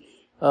Jordan,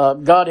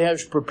 God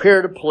has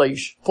prepared a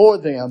place for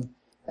them,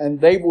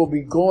 and they will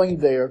be going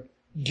there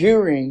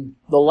during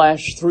the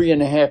last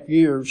 3.5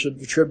 years of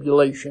the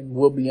tribulation.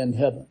 Will be in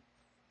heaven.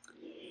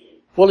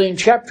 Well, in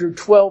chapter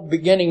 12,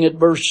 beginning at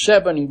verse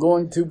 7 and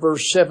going through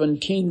verse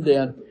 17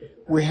 then,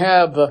 we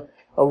have a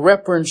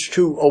reference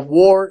to a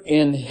war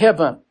in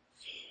heaven.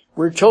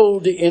 We're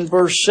told in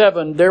verse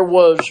 7, there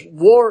was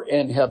war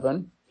in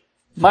heaven.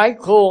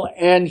 Michael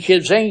and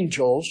his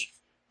angels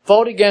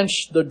fought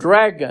against the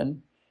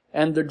dragon,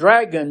 and the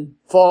dragon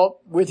fought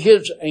with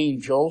his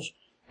angels,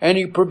 and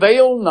he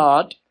prevailed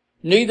not,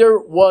 neither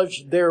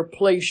was their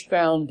place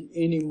found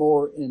any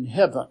more in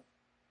heaven.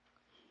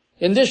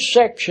 In this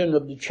section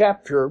of the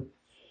chapter,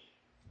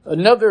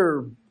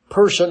 another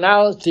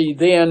personality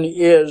then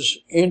is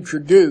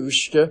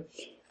introduced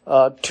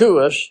to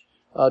us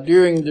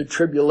during the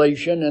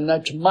tribulation, and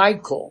that's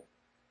Michael,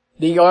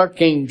 the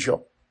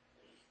archangel.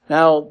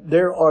 Now,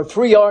 there are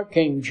 3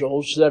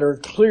 archangels that are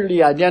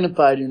clearly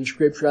identified in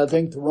Scripture. I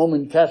think the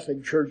Roman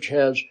Catholic Church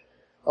has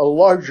a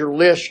larger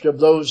list of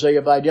those they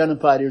have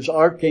identified as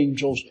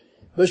archangels.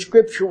 But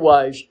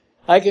Scripture-wise,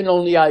 I can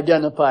only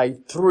identify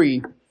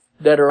 3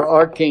 that are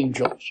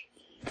archangels.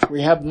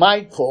 We have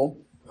Michael,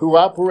 who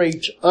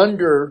operates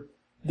under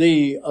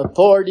the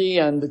authority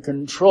and the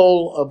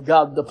control of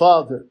God the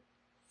Father.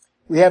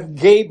 We have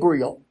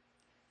Gabriel,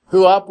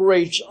 who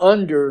operates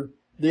under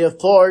the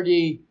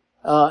authority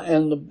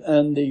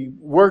and the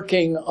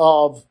working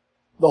of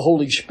the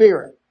Holy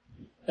Spirit.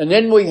 And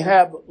then we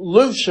have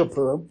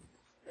Lucifer,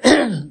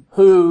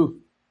 who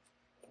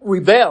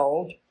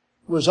rebelled,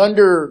 was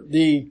under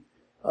the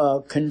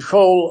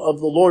control of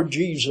the Lord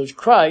Jesus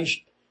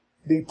Christ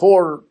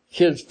before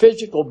his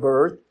physical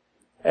birth,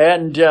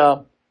 and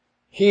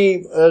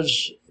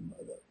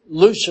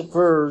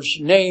Lucifer's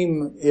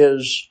name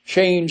is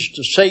changed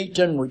to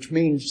Satan, which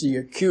means the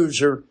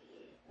accuser,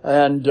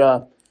 And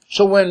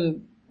so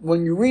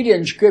when you read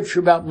in Scripture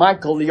about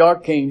Michael the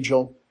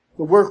archangel,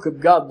 the work of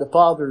God the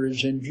Father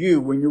is in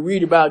view. When you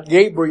read about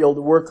Gabriel,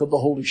 the work of the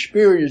Holy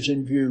Spirit is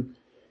in view.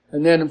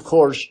 And then, of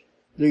course,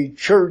 the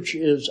church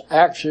is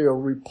actually a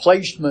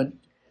replacement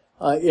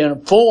in a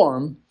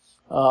form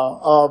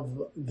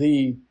of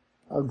the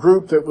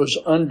group that was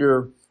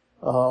under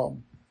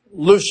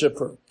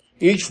Lucifer.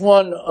 Each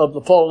one of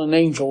the fallen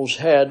angels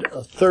had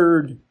a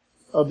third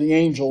of the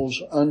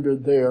angels under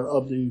their,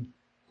 of the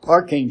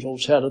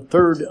archangels had a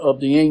third of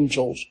the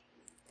angels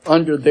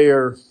under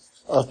their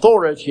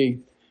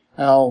authority.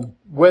 Now,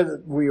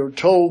 whether we are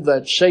told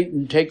that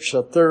Satan takes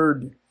a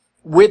third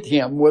with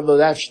him, whether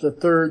that's the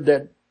third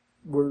that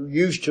we're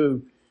used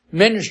to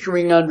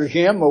ministering under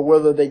him or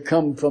whether they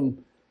come from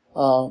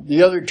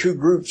the other two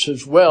groups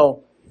as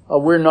well,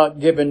 we're not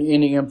given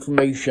any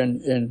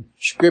information in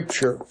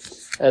Scripture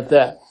at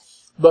that.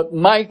 But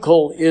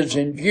Michael is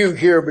in view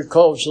here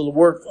because of the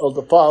work of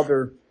the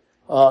Father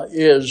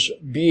is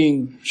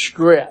being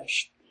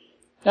stressed.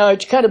 Now,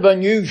 it's kind of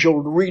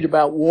unusual to read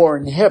about war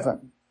in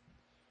heaven,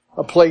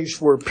 a place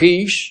where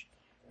peace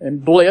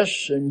and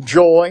bliss and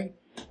joy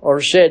are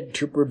said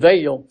to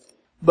prevail.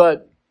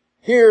 But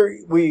here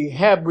we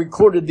have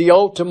recorded the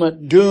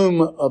ultimate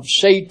doom of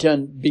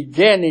Satan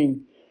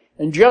beginning.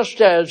 And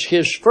just as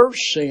his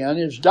first sin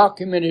is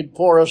documented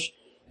for us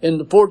in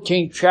the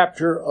 14th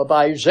chapter of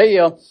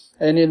Isaiah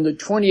and in the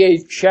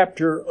 28th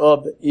chapter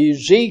of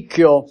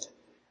Ezekiel,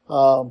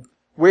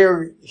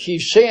 where he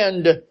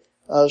sinned,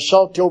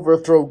 sought to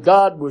overthrow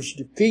God, was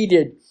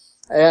defeated,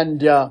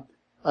 and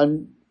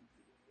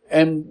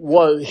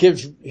was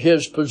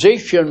his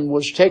position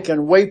was taken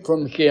away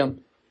from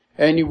him,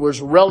 and he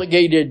was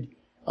relegated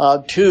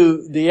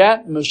to the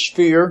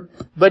atmosphere,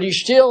 but he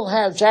still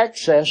has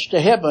access to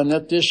heaven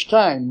at this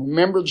time.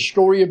 Remember the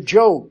story of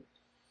Job,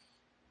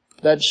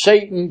 that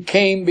Satan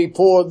came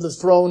before the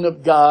throne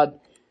of God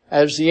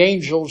as the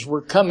angels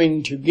were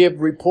coming to give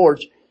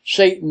reports.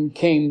 Satan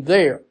came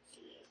there.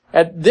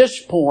 At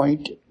this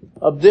point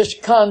of this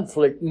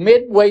conflict,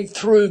 midway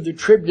through the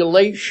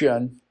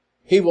tribulation,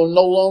 he will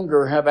no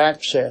longer have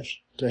access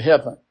to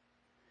heaven.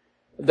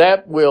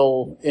 That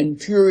will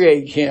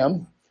infuriate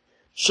him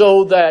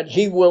so that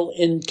he will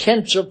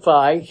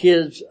intensify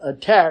his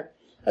attack.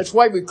 That's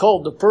why we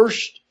call the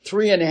first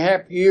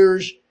 3.5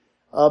 years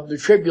of the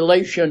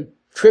tribulation,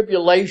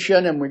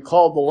 and we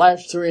call the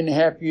last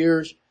 3.5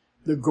 years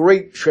the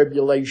Great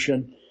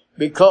Tribulation,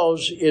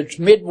 because it's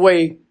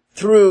midway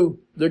through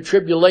the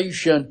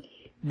tribulation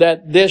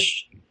that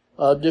this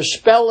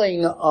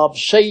dispelling of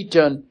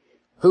Satan,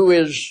 who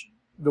is,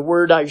 the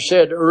word I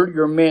said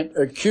earlier meant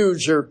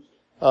accuser,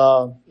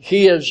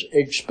 he is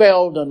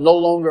expelled and no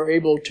longer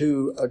able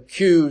to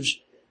accuse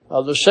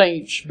the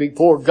saints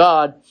before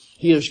God.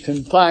 He is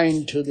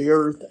confined to the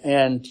earth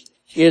and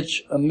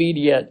its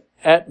immediate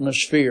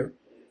atmosphere.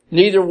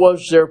 Neither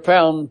was there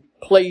found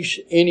place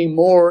any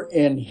more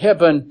in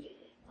heaven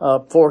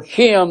for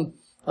him,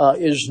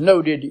 is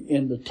noted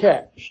in the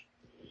text.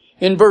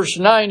 In verse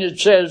 9 it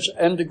says,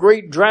 "And the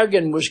great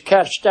dragon was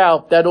cast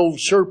out, that old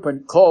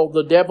serpent called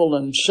the devil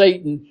and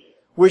Satan,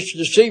 which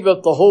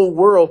deceiveth the whole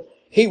world.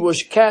 He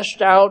was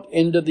cast out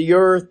into the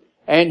earth,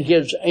 and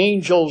his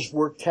angels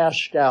were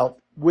cast out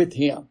with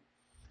him."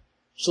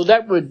 So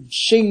that would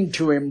seem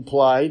to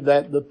imply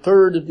that the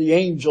third of the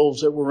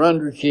angels that were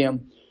under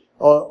him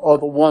are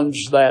the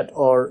ones that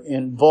are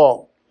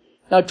involved.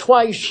 Now,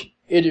 twice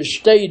it is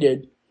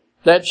stated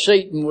that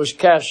Satan was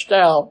cast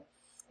out,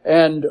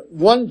 and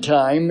one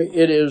time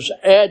it is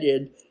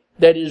added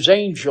that his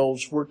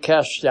angels were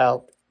cast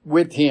out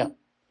with him.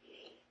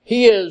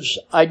 He is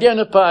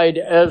identified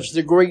as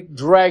the great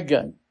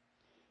dragon.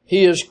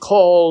 He is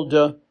called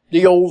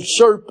the old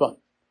serpent.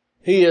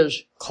 He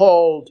is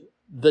called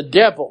the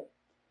devil.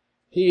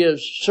 He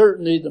is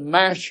certainly the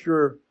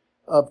master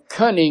of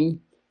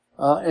cunning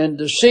and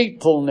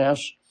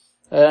deceitfulness.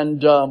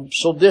 And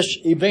so this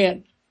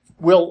event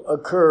will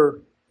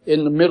occur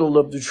in the middle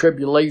of the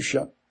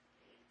tribulation.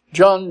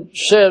 John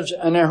says,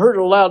 "And I heard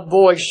a loud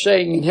voice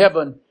saying in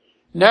heaven,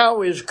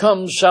 Now is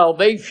come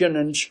salvation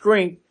and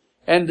strength,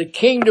 and the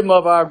kingdom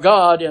of our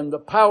God, and the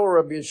power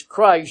of his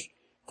Christ.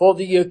 For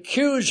the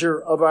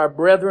accuser of our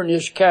brethren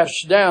is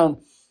cast down,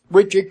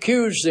 which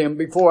accused them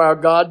before our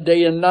God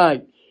day and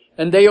night.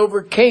 And they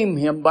overcame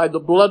him by the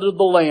blood of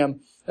the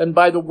Lamb, and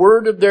by the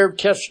word of their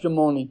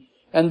testimony,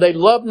 and they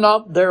loved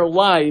not their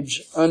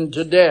lives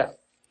unto death.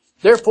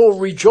 Therefore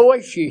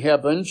rejoice, ye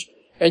heavens,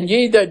 and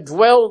ye that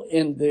dwell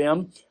in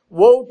them.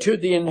 Woe to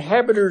the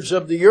inhabitants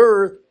of the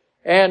earth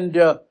and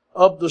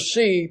of the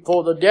sea,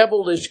 for the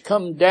devil is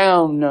come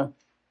down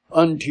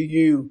unto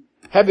you,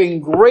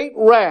 having great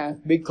wrath,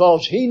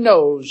 because he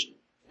knows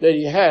that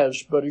he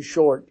has but a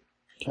short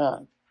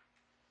time."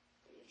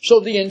 So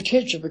the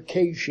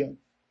intensification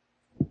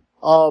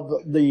of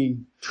the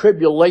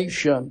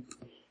tribulation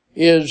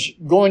is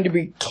going to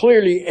be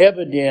clearly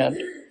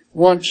evident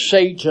once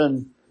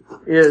Satan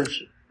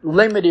is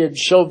limited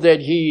so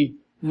that he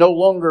no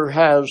longer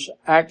has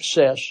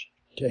access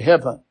to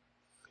heaven.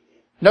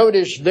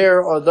 Notice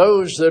there are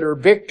those that are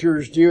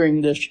victors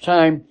during this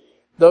time,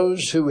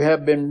 those who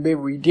have been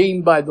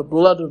redeemed by the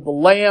blood of the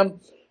Lamb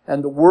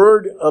and the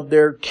word of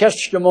their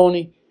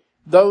testimony,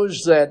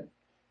 those that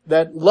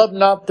love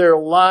not their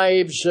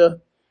lives,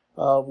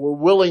 were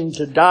willing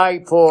to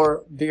die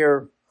for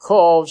their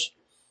cause.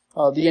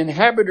 The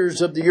inhabitants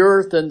of the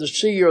earth and the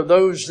sea are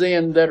those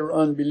then that are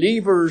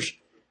unbelievers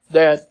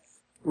that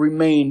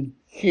remain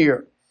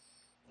here.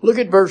 Look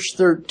at verse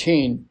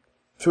 13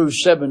 through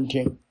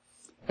 17.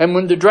 And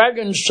when the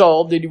dragon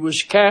saw that he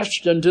was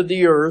cast into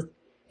the earth,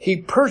 he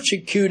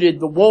persecuted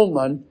the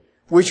woman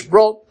which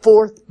brought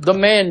forth the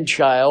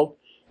man-child,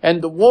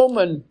 and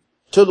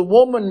to the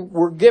woman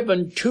were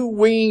given 2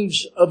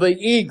 wings of an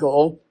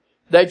eagle,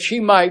 that she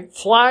might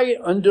fly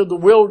unto the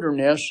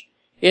wilderness,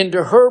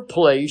 into her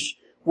place,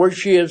 where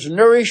she is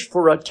nourished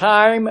for a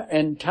time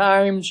and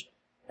times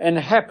and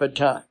half a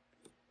time.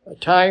 A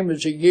time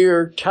is a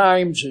year,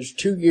 times is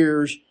 2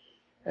 years,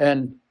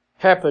 and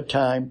half a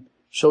time,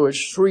 so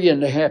it's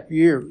 3.5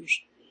 years.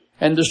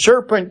 And the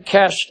serpent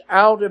cast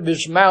out of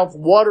his mouth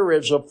water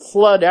as a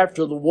flood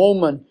after the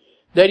woman,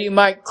 that he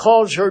might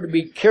cause her to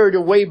be carried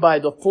away by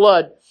the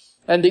flood.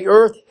 And the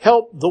earth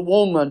helped the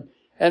woman,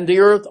 and the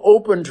earth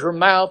opened her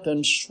mouth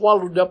and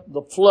swallowed up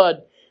the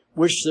flood,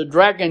 which the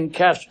dragon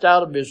cast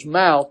out of his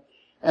mouth.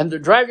 And the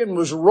dragon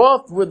was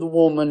wroth with the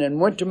woman,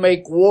 and went to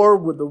make war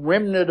with the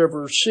remnant of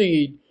her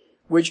seed,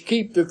 which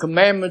keep the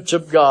commandments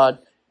of God,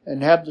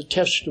 and have the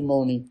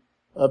testimony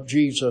of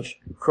Jesus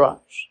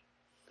Christ.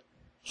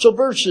 So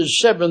verses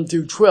 7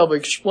 through 12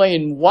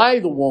 explain why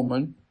the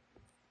woman,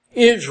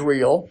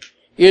 Israel,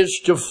 is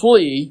to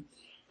flee,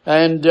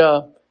 and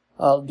the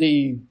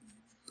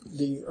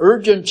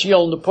urgency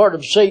on the part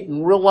of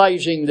Satan,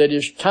 realizing that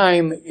his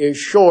time is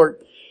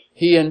short,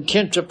 he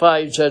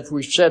intensifies, as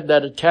we said,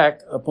 that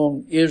attack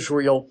upon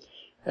Israel,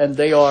 and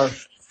they are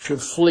to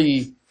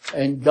flee,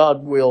 and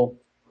God will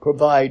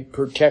provide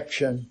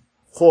protection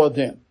for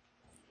them.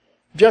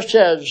 Just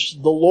as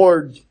the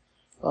Lord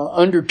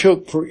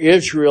undertook for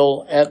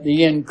Israel at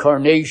the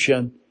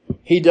incarnation,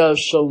 he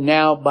does so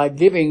now by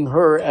giving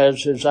her,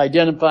 as is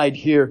identified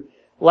here,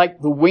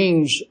 like the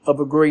wings of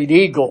a great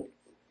eagle.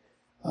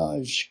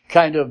 It's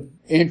kind of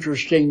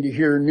interesting to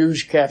hear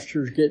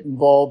newscasters get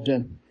involved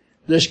in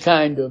this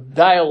kind of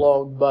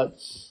dialogue, but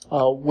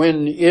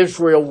when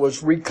Israel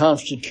was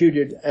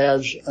reconstituted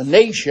as a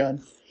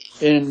nation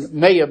in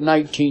May of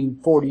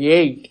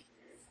 1948,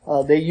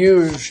 they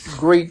used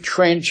great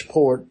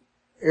transport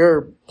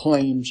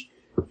airplanes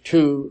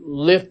to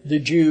lift the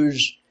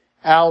Jews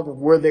out of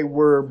where they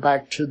were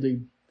back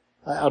to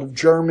out of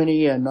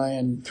Germany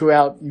and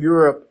throughout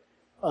Europe.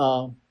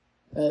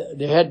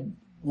 They had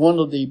one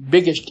of the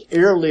biggest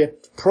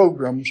airlift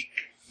programs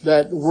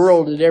that the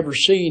world had ever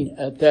seen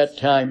at that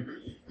time.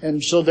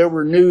 And so there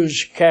were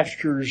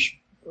newscasters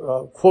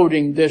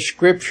quoting this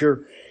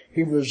scripture.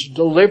 He was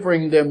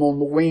delivering them on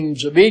the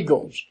wings of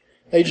eagles.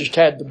 They just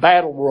had the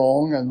battle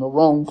wrong and the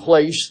wrong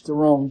place, the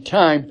wrong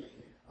time.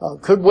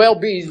 Could well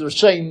be the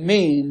same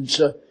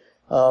means,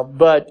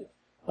 but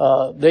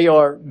they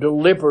are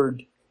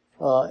delivered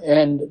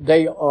and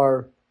they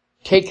are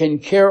taken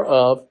care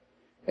of,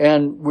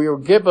 and we are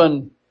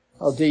given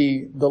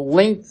the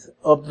length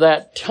of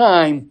that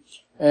time,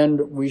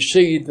 and we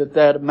see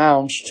that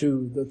amounts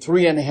to the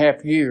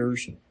 3.5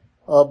 years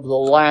of the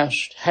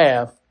last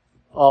half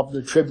of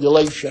the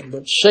tribulation.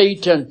 But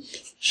Satan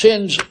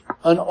sends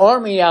an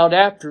army out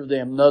after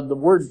them. The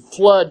word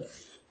flood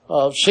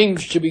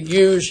seems to be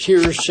used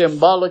here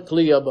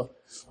symbolically of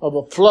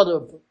a flood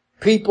of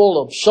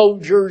people, of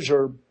soldiers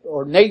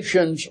or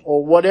nations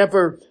or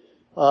whatever,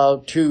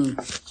 to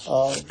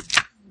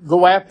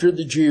go after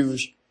the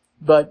Jews.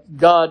 But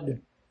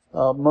God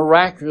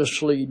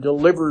miraculously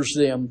delivers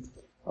them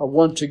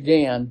once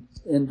again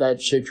in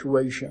that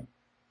situation.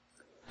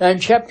 And in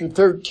chapter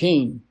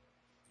 13,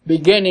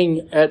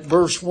 beginning at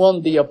verse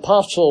 1, the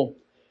apostle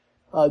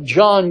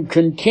John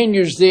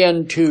continues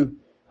then to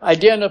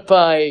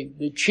identify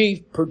the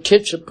chief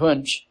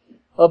participants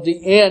of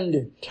the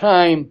end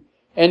time,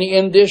 and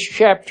in this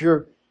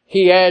chapter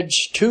he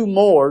adds 2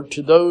 more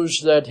to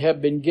those that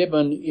have been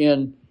given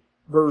in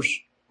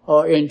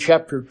in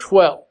chapter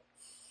 12.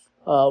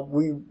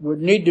 We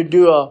would need to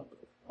do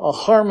a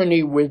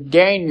harmony with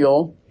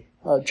Daniel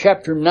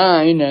chapter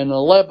 9 and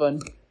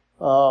 11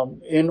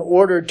 in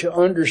order to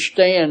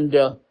understand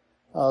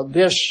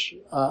this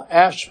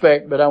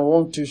aspect, but I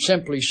want to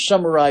simply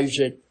summarize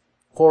it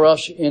for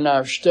us in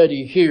our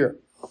study here.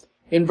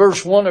 In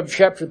verse 1 of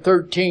chapter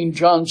 13,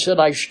 John said,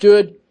 I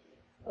stood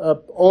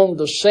on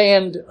the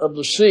sand of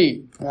the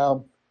sea.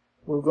 Now,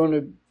 we're going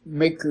to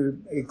make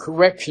a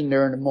correction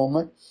there in a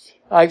moment.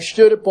 I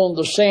stood upon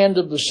the sand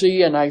of the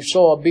sea, and I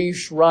saw a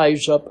beast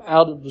rise up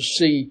out of the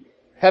sea,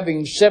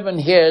 having 7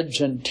 heads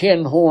and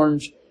 10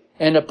 horns,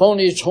 and upon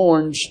his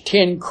horns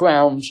 10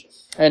 crowns,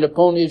 and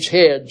upon his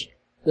heads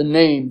the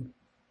name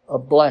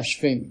of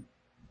blasphemy.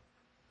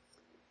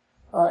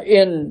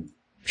 In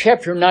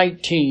chapter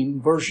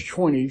 19, verse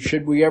 20,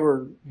 should we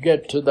ever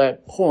get to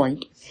that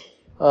point,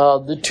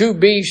 the 2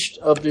 beasts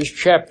of this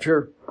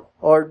chapter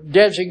are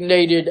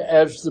designated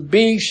as the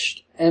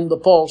beast and the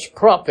false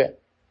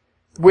prophet,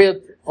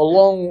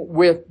 along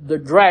with the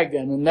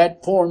dragon, and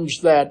that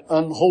forms that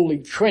unholy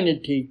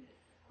trinity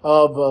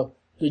of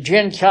the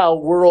Gentile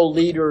world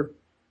leader,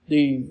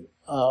 the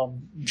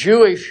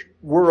Jewish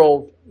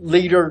world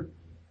leader,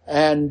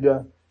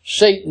 and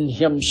Satan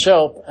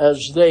himself,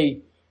 as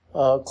they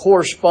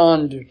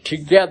correspond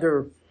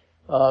together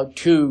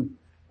to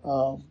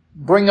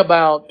bring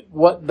about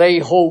what they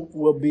hope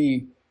will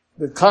be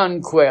the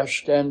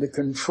conquest and the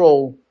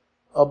control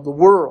of the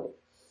world.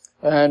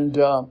 And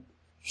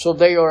so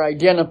they are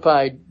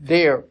identified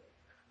there.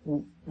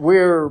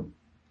 Where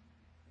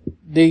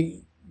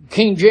the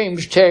King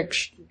James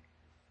text,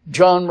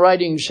 John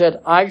writing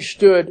said, I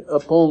stood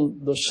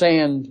upon the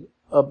sand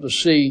of the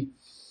sea.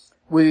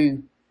 We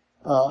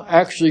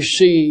actually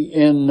see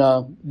in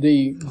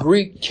the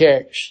Greek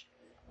text,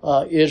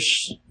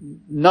 is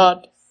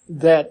not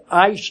that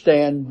I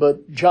stand,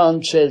 but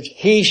John says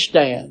he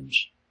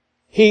stands.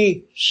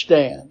 He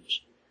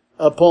stands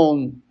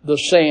upon the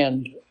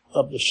sand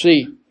of the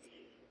sea.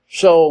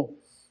 So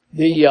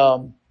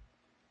the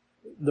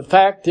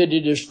fact that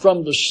it is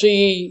from the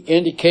sea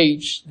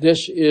indicates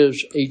this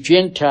is a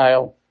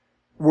Gentile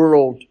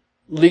world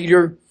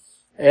leader,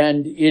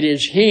 and it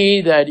is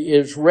he that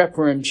is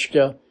referenced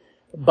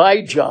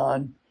by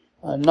John,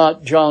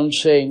 not John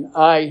saying,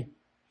 I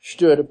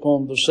stood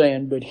upon the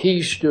sand, but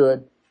he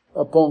stood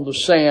upon the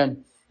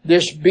sand.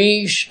 This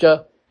beast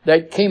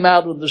that came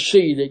out of the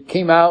sea, that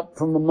came out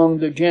from among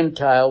the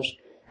Gentiles,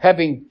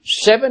 having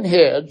 7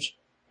 heads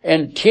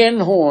and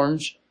 10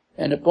 horns,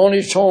 and upon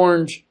his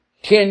horns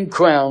 10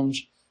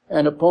 crowns,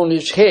 and upon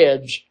his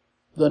heads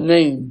the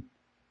name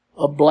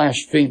of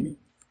blasphemy.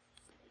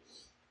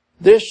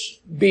 This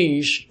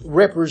beast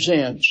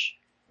represents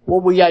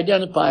what we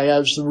identify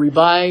as the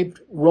revived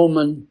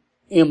Roman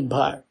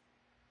Empire.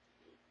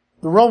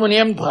 The Roman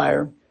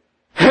Empire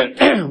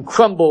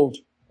crumbled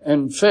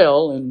and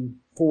fell in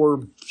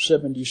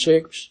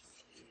 476,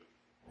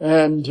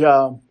 and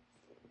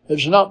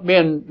has not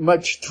been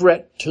much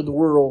threat to the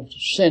world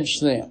since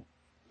then.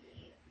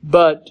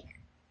 But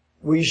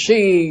we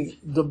see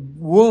the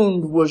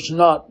wound was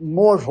not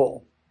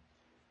mortal.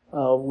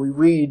 We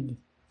read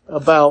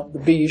about the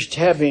beast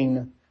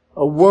having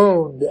a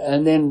wound,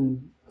 and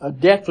then a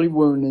deathly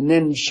wound, and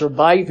then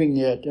surviving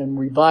it and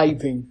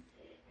reviving.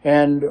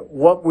 And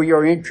what we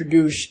are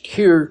introduced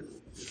here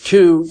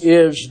to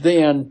is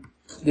then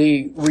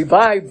the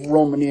revived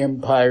Roman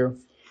Empire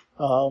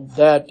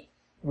that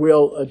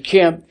will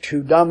attempt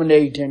to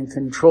dominate and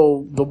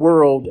control the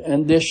world.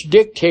 And this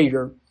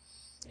dictator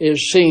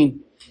is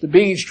seen. The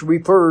beast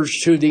refers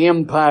to the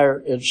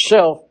empire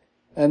itself,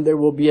 and there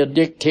will be a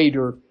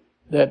dictator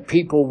that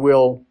people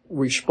will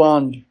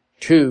respond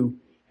to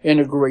in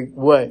a great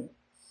way.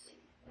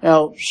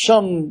 Now,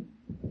 some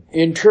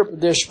interpret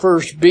this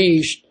first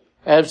beast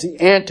as the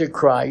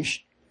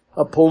Antichrist,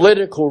 a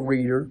political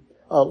leader,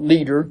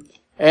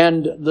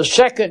 and the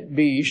second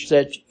beast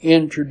that's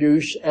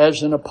introduced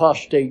as an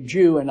apostate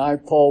Jew, and I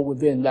fall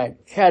within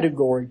that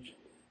category.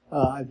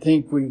 I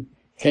think we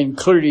can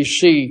clearly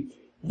see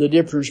the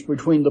difference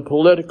between the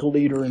political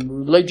leader and the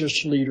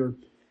religious leader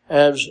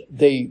as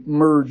they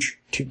merge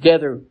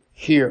together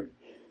here.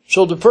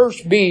 So the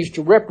first beast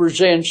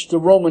represents the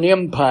Roman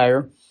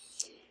Empire.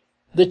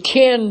 The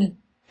 10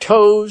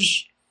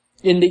 toes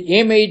in the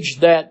image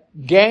that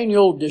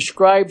Daniel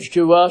describes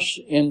to us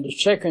in the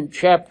 2nd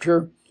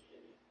chapter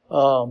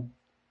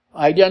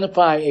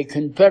identify a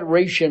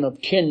confederation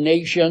of 10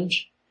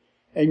 nations.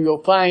 And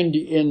you'll find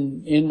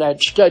in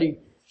that study,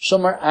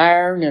 some are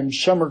iron and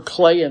some are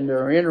clay, and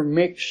they're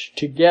intermixed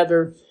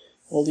together.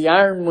 Well, the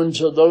iron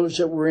ones are those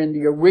that were in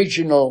the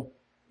original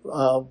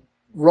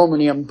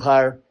Roman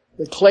Empire.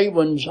 The clay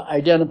ones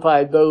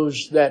identify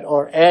those that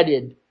are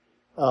added,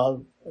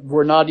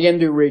 were not in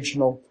the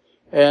original.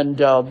 And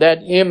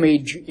that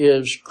image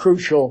is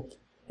crucial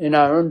in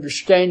our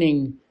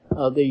understanding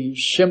the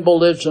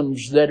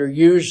symbolisms that are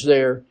used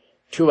there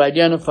to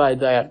identify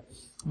that.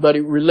 But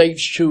it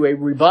relates to a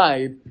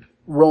revived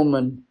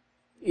Roman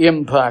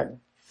Empire.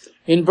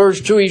 In verse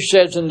 2 he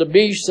says, And the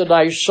beast that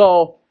I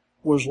saw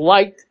was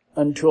like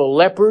unto a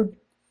leopard,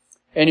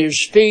 and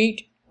his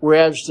feet were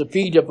as the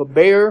feet of a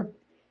bear,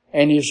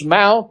 and his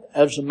mouth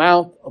as the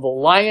mouth of a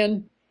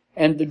lion.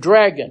 And the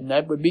dragon,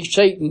 that would be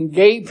Satan,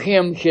 gave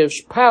him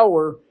his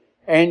power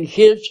and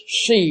his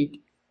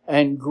seat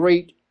and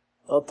great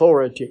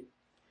authority.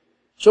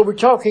 So we're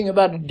talking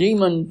about a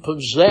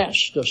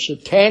demon-possessed, a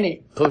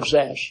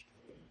satanic-possessed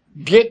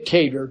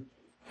dictator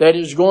that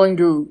is going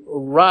to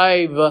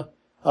arrive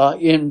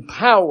in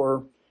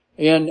power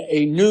in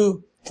a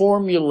new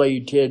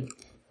formulated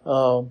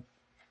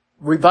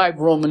revived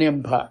Roman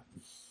Empire.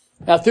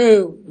 Now,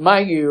 through my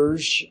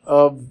years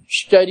of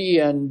study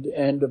and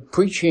of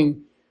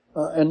preaching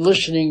and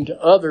listening to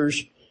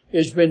others,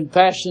 it's been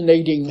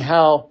fascinating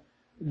how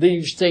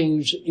these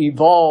things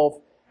evolve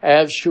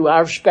as to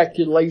our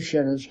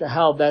speculation as to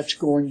how that's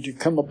going to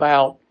come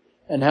about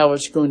and how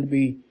it's going to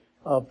be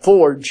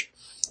forged.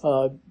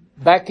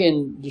 Back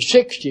in the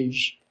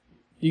 60s,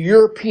 the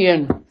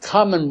European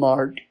Common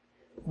Mark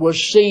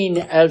was seen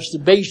as the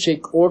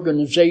basic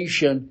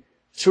organization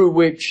through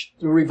which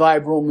the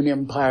revived Roman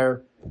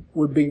Empire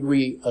would be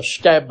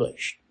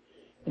reestablished.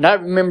 And I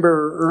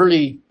remember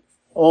early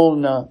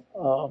on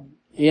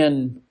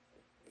in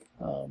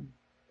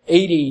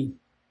 80,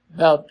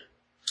 about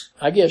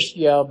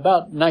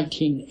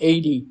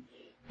 1980,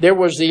 there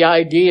was the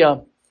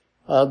idea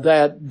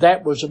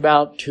that was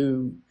about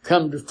to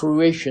come to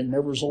fruition.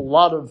 There was a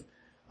lot of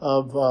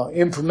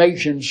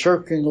information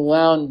circling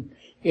around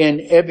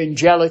in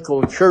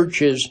evangelical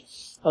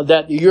churches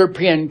that the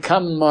European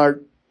Common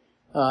Mark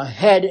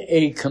had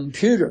a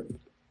computer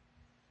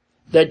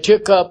that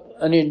took up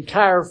an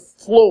entire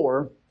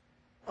floor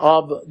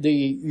of the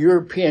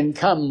European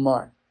Common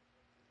Mark.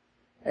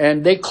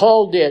 And they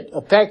called it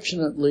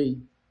affectionately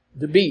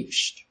the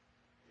Beast.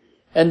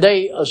 And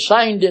they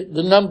assigned it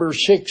the number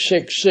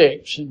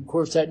 666. And of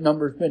course that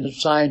number's been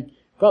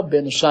probably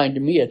been assigned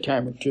to me a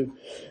time or two,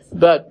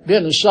 but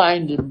been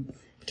assigned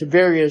to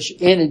various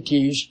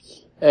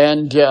entities.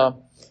 And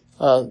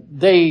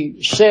they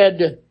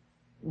said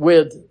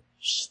with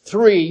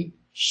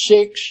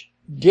 6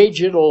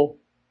 digital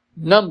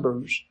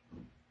numbers,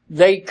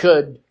 they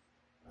could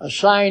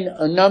assign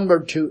a number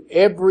to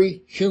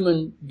every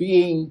human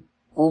being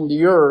on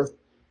the earth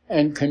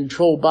and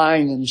control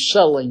buying and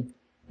selling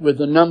with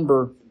the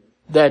number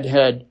that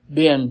had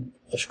been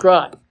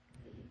ascribed.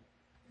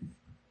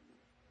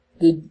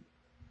 The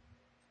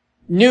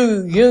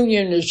new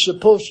union is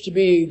supposed to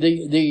be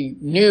the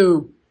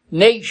new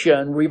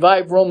nation.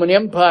 Revived Roman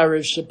Empire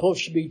is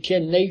supposed to be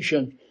 10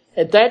 nations.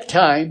 At that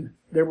time,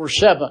 there were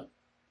 7.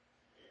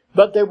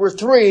 But there were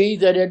 3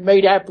 that had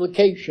made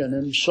application.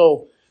 And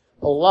so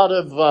a lot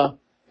of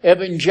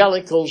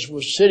evangelicals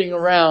were sitting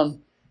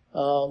around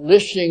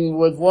listening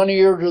with one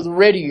ear to the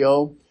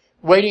radio,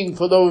 waiting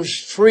for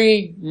those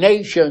 3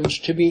 nations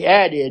to be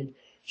added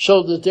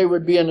so that they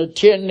would be in a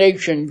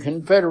 10-nation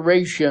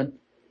confederation.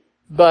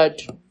 But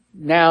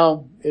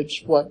now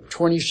it's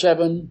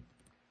 27,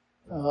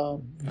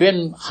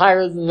 been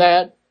higher than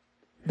that,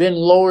 been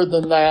lower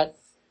than that.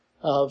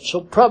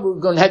 So probably we're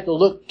going to have to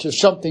look to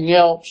something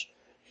else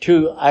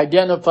to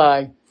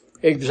identify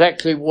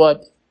exactly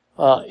what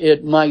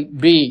it might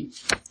be.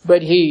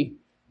 But he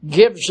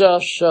gives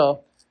us a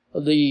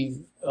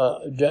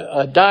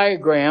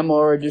diagram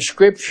or a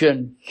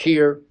description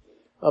here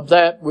of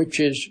that which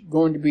is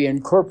going to be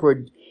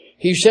incorporated.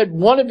 He said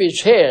one of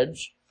his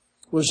heads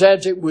was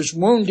as it was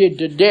wounded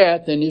to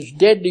death, and his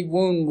deadly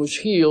wound was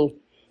healed,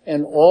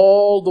 and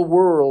all the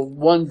world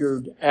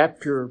wondered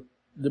after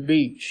the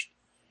beast.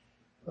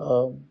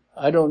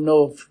 I don't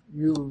know if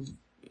you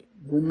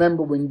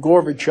remember when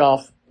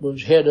Gorbachev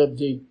was head of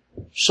the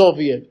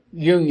Soviet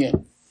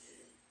Union.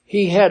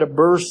 He had a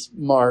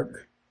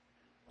birthmark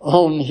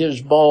on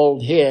his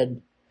bald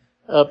head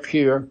up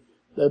here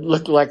that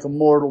looked like a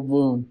mortal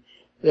wound.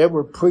 There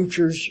were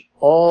preachers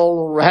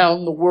all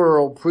around the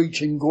world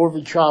preaching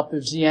Gorbachev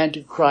is the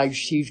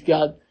Antichrist.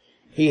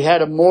 He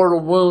had a mortal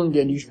wound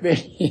and he's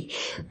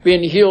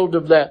been healed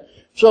of that.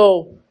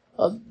 So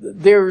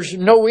there's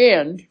no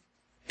end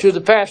to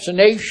the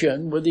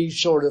fascination with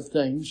these sort of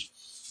things,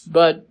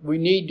 but we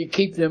need to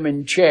keep them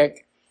in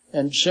check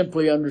and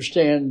simply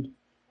understand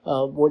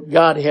what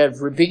God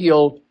has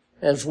revealed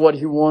as what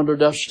He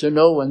wanted us to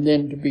know, and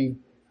then to be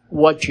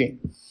watching.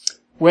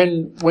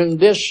 When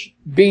this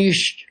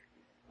beast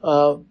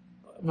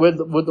with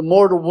the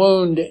mortal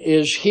wound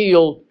is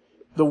healed,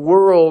 the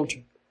world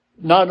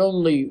not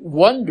only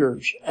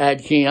wonders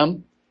at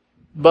him,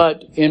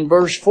 but in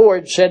verse 4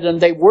 it said, and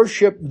they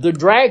worshiped the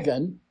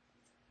dragon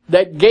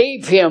that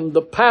gave him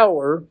the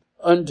power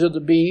unto the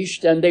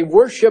beast, and they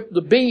worshiped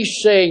the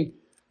beast, saying,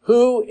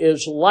 who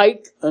is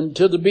like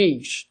unto the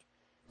beast?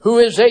 Who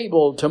is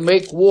able to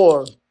make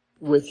war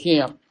with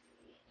him?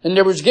 And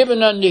there was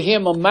given unto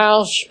him a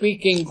mouth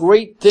speaking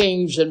great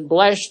things and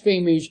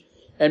blasphemies,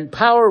 and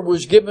power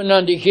was given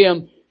unto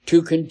him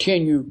to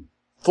continue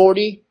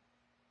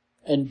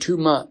 42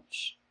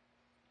 months.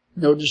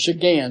 Notice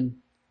again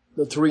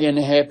the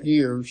 3.5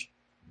 years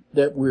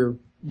that we're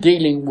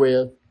dealing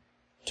with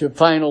to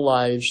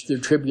finalize the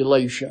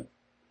tribulation.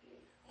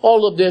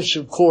 All of this,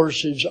 of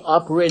course, is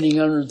operating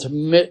under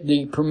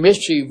the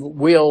permissive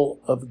will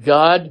of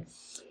God.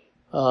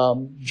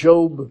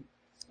 Job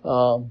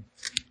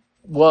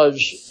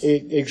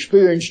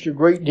experienced a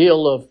great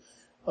deal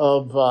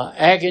of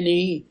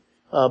agony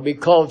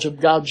because of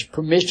God's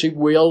permissive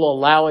will,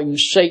 allowing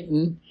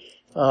Satan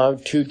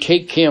to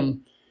take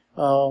him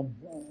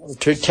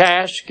to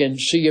task and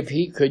see if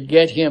he could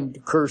get him to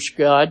curse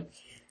God.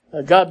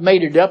 God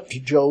made it up to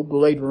Job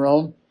later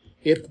on,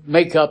 if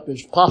make-up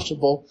is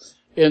possible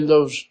in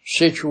those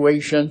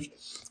situations.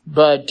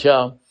 But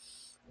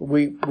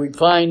we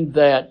find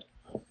that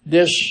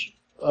this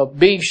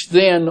beast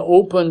then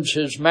opens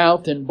his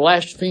mouth in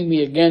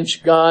blasphemy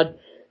against God,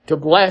 to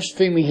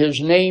blaspheme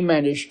his name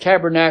and his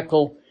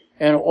tabernacle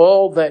and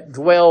all that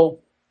dwell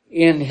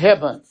in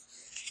heaven.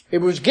 It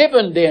was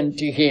given then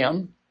to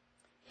him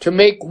to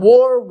make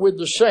war with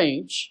the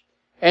saints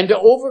and to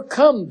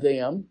overcome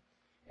them,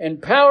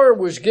 and power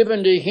was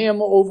given to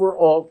him over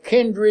all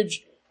kindreds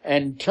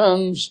and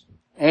tongues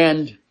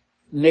and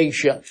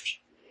nations.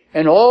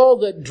 And all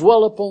that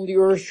dwell upon the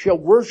earth shall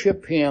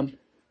worship him,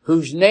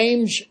 whose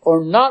names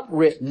are not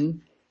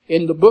written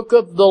in the book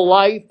of the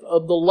life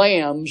of the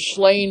Lamb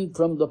slain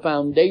from the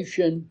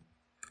foundation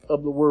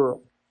of the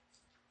world.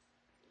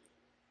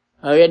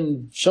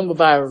 In some of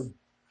our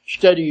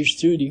studies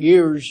through the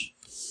years,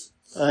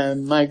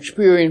 my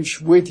experience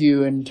with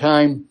you in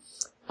time,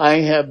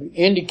 I have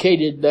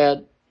indicated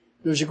that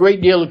there's a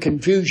great deal of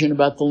confusion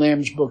about the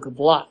Lamb's Book of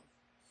Life.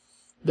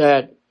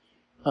 That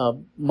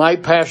my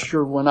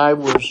pastor, when I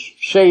was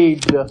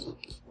saved,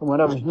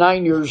 when I was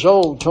 9 years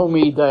old, told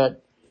me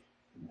that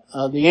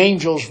the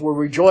angels were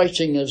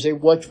rejoicing as they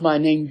watched my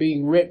name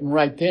being written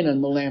right then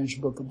in the Lamb's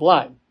Book of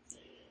Life.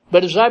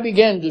 But as I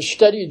began to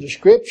study the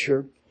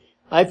Scripture,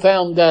 I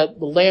found that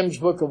the Lamb's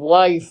Book of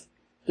Life,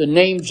 the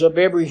names of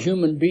every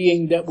human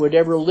being that would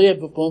ever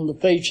live upon the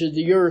face of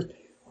the earth,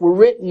 were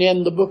written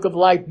in the Book of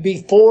Life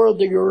before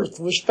the earth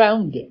was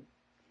founded.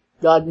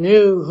 God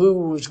knew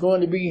who was going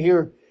to be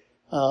here.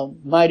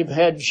 Might have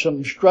had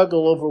some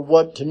struggle over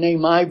what to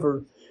name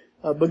Ivor.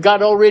 But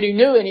God already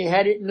knew, and he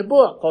had it in the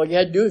book. All you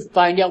had to do is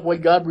find out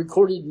what God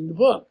recorded in the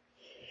book.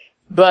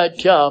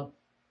 But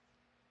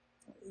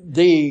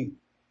the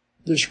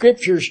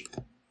Scriptures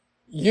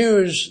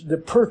use the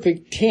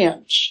perfect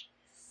tense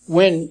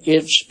when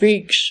it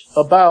speaks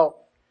about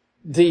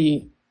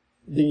the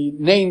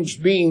names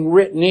being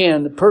written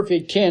in. The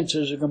perfect tense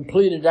is a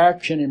completed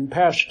action in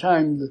past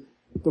time.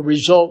 The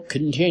result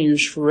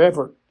continues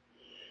forever.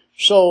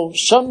 So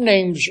some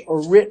names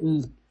are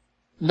written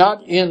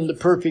not in the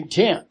perfect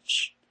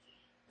tense.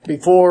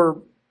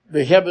 Before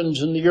the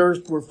heavens and the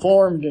earth were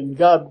formed and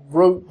God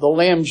wrote the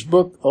Lamb's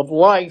Book of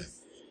Life,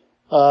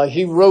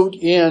 he wrote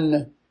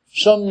in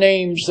some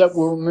names that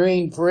will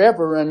remain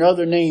forever and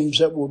other names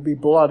that will be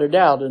blotted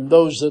out. And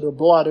those that are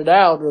blotted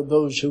out are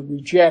those who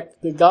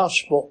reject the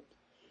gospel.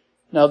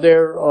 Now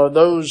there are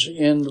those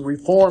in the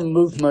Reform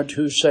movement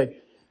who say,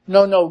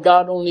 no,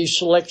 God only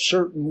selects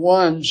certain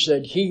ones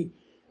that he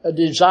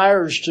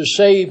desires to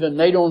save, and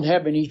they don't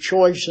have any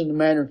choice in the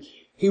matter.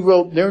 He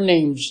wrote their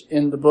names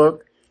in the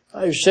book.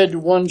 I said to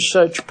one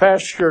such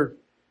pastor,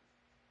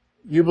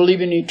 you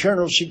believe in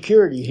eternal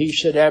security? He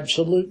said,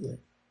 absolutely.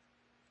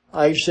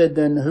 I said,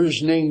 then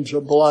whose names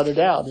are blotted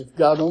out? If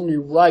God only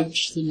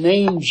writes the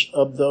names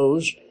of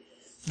those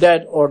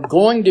that are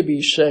going to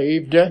be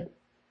saved,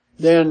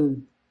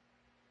 then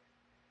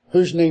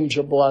whose names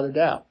are blotted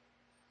out?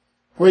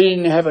 We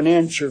didn't have an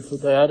answer for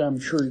that. I'm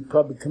sure he'd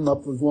probably come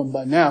up with one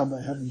by now,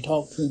 but I haven't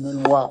talked to him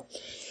in a while.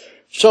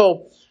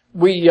 So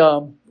we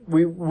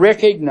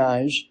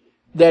recognize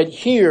that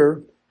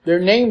here their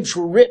names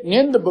were written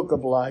in the Book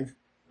of Life,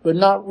 but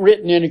not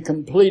written in a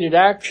completed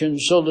action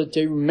so that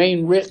they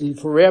remain written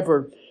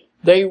forever.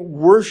 They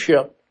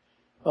worship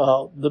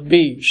the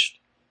beast.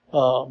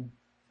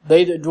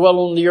 They that dwell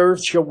on the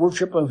earth shall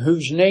worship him,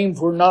 whose names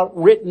were not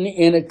written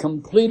in a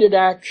completed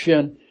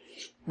action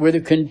with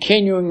a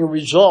continuing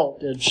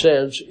result, it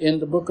says, in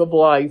the Book of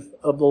Life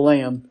of the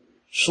Lamb,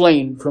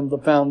 slain from the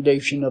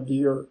foundation of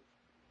the earth.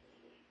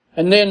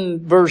 And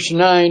then verse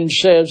 9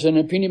 says, and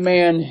if any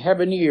man have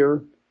an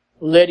ear,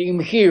 let him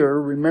hear.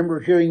 Remember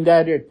hearing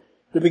that at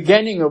the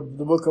beginning of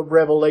the book of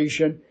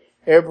Revelation.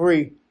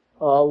 Every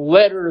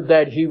letter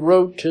that he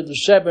wrote to the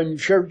seven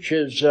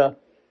churches,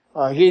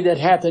 he that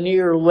hath an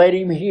ear, let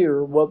him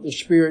hear what the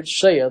Spirit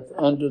saith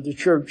unto the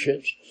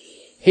churches.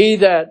 He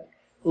that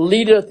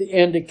leadeth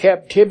into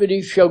captivity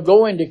shall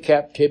go into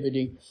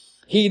captivity.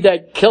 He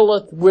that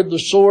killeth with the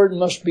sword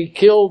must be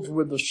killed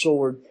with the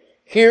sword.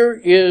 Here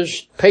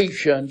is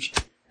patience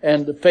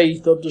and the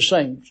faith of the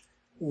saints.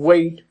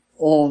 Wait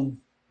on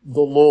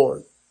the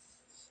Lord.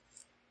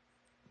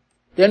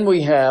 Then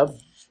we have,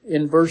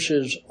 in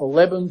verses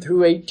 11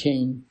 through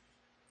 18,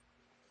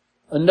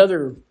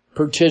 another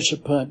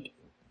participant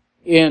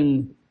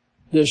in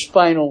this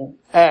final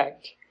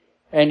act,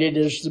 and it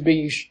is the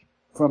beast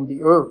from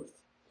the earth.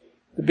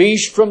 The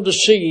beast from the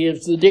sea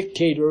is the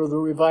dictator of the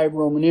revived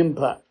Roman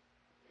Empire.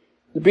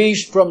 The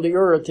beast from the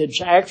earth,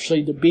 it's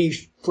actually the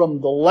beast from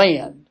the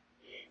land,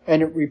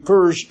 and it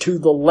refers to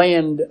the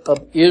land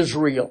of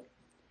Israel.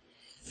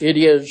 It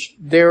is,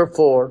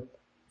 therefore,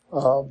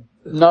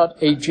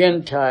 not a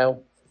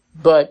Gentile,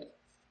 but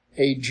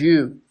a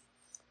Jew.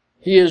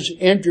 He is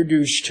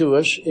introduced to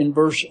us in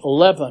verse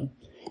 11.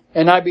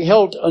 And I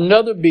beheld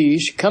another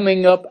beast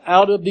coming up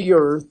out of the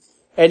earth,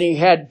 and he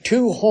had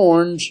two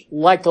horns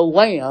like a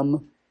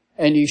lamb,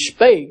 and he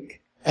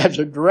spake as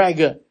a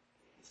dragon.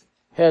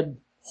 Had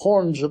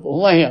horns of a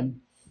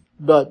lamb,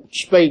 but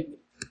spake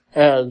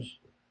as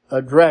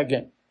a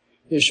dragon.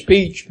 His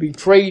speech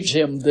betrays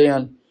him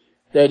then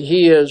that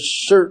he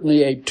is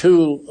certainly a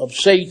tool of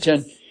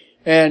Satan,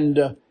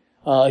 and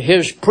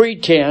his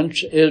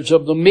pretense is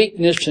of the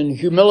meekness and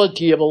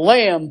humility of a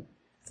lamb,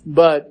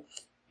 but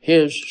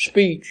his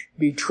speech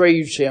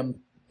betrays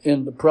him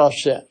in the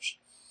process.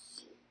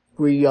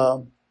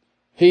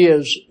 He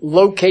is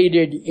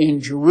located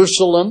in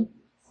Jerusalem,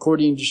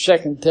 according to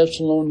 2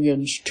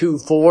 Thessalonians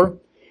 2:4.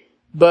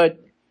 but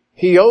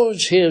he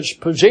owes his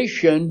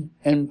position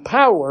and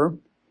power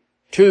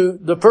to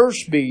the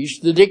first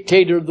beast, the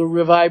dictator of the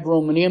revived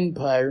Roman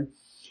Empire,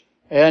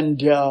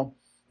 and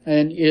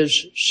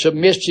is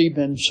submissive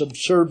and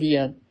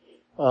subservient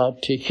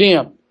to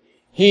him.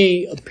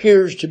 He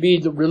appears to be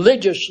the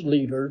religious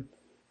leader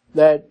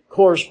that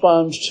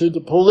corresponds to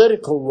the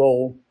political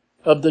role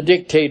of the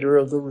dictator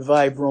of the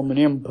revived Roman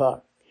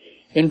Empire.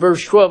 In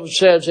verse 12 it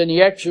says, "And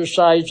he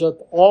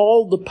exerciseth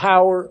all the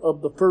power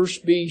of the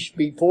first beast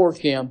before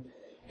him,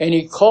 and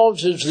he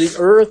causes the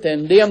earth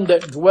and them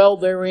that dwell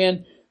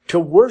therein to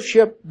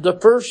worship the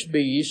first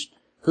beast,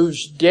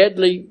 whose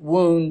deadly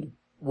wound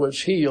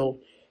was healed.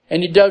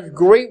 And he does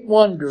great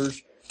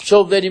wonders,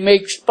 so that he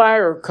makes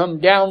fire come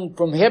down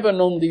from heaven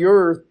on the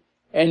earth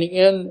and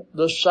in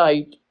the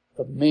sight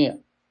of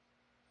men."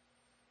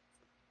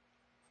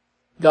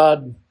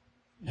 God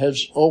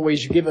has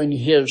always given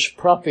his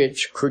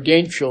prophets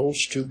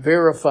credentials to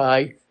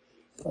verify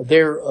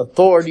their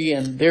authority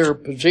and their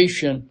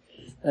position,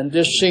 and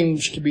this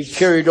seems to be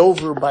carried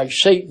over by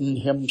Satan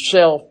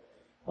himself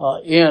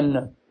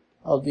in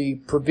the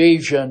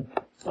provision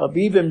of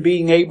even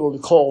being able to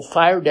call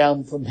fire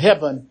down from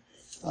heaven.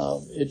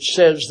 It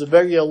says the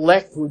very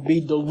elect would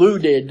be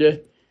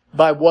deluded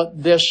by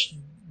what this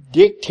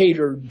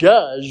dictator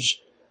does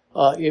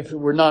if it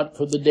were not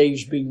for the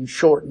days being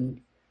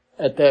shortened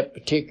at that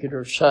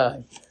particular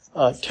time.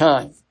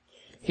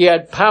 He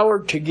had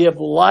power to give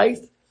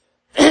life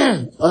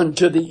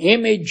unto the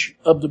image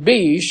of the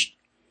beast,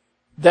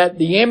 that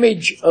the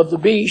image of the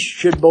beast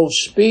should both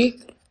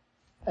speak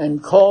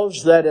and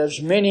cause that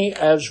as many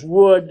as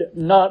would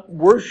not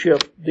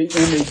worship the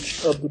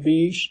image of the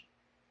beast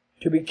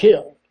to be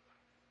killed.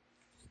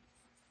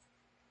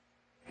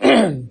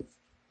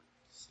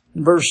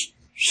 Verse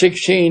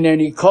 16,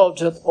 "And he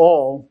causeth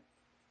all,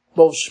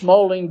 both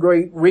small and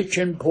great, rich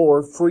and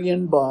poor, free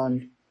and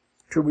bond,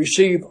 to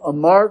receive a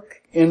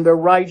mark in their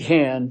right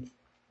hand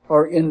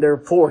or in their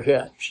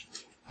foreheads,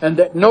 and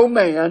that no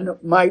man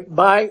might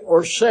buy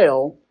or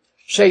sell,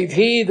 save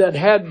he that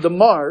had the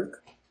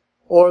mark,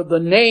 or the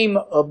name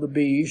of the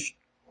beast,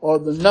 or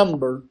the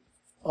number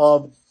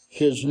of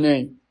his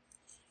name."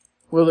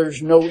 Well,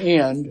 there's no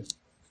end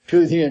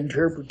to the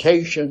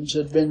interpretations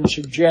that have been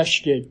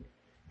suggested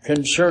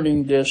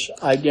concerning this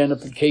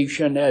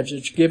identification as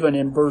it's given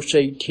in verse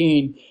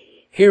 18.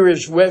 "Here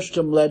is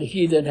wisdom, let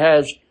he that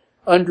has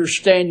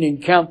understanding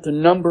count the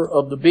number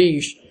of the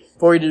beast,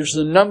 for it is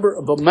the number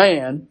of a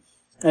man,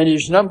 and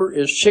his number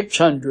is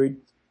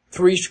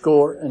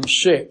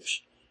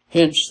 666.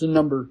 Hence the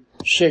number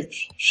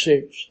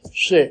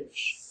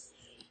 666.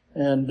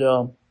 And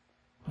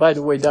by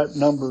the way, that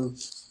number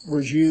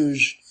was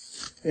used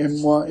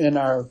in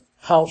our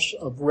House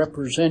of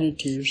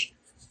Representatives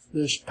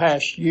this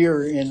past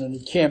year in an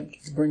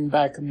attempt to bring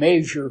back a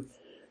measure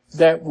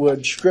that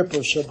would strip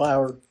us of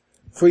our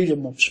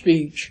freedom of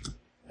speech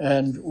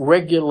and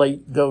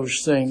regulate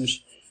those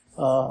things.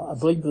 I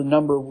believe the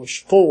number was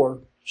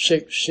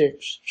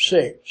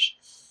 4666.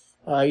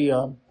 I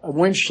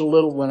winced a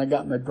little when I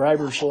got my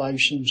driver's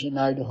license in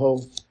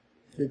Idaho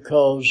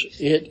because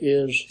it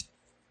is,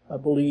 I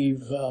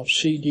believe,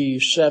 CD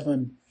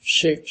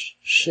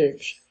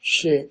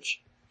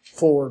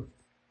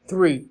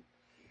 76643.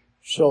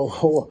 So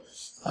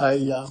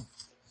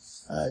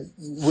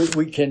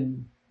we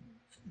can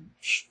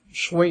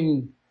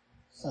swing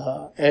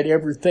at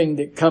everything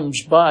that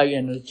comes by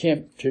in an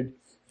attempt to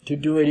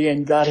do it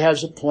in. God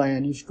has a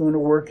plan. He's going to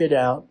work it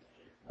out.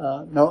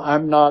 No,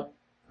 I'm not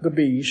the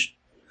beast,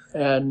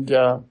 and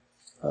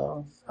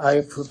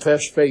I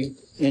profess faith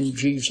in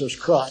Jesus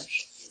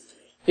Christ.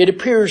 It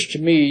appears to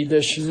me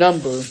this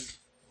number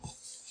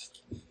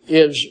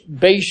is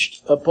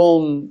based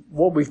upon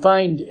what we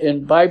find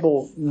in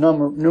Bible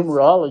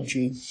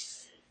numerology.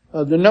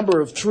 The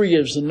number of 3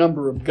 is the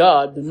number of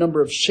God. The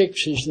number of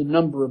 6 is the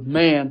number of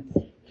man.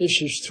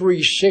 This is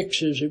 3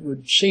 6s. It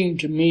would seem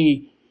to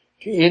me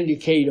to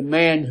indicate a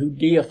man who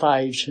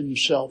deifies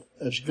himself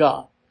as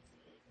God.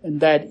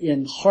 And that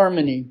in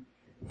harmony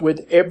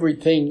with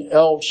everything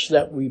else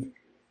that we've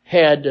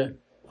had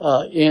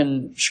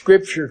in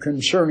Scripture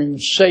concerning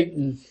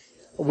Satan,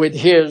 with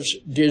his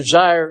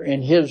desire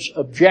and his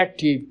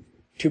objective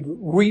to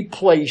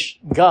replace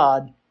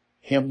God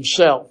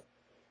himself.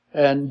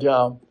 And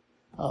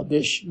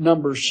this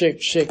number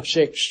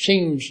 666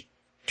 seems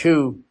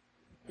to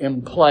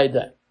imply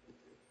that.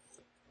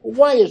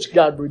 Why has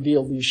God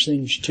revealed these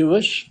things to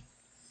us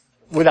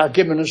without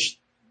giving us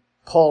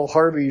Paul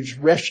Harvey's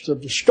rest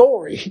of the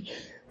story?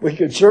 We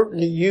could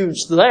certainly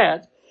use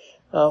that.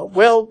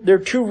 Well, there are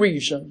 2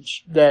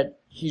 reasons that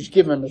he's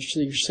given us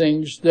these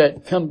things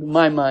that come to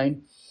my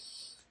mind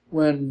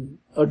when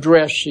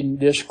addressing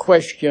this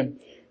question.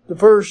 The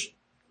first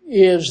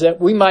is that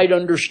we might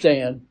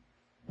understand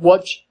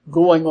what's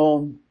going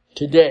on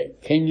today.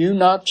 Can you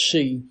not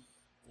see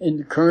in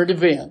the current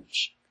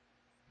events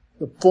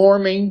the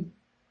forming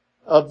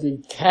of the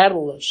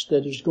catalyst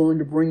that is going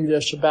to bring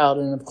this about?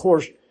 And of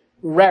course,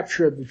 the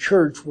rapture of the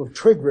church will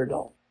trigger it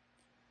all.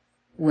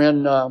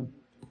 When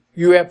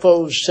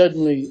UFOs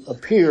suddenly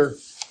appear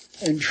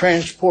and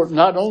transport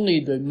not only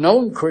the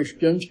known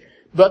Christians,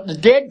 but the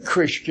dead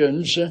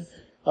Christians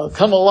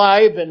come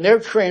alive, and they're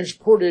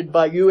transported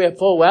by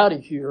UFO out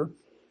of here.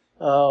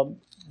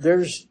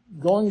 There's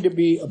going to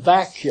be a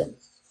vacuum,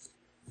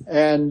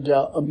 and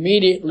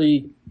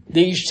immediately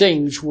these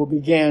things will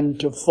begin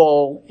to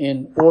fall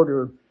in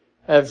order,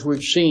 as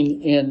we've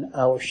seen in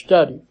our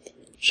study.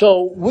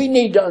 So we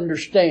need to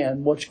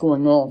understand what's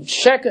going on.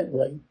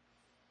 Secondly,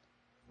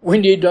 we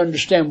need to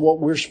understand what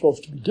we're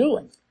supposed to be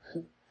doing.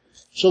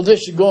 So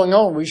this is going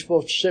on. We're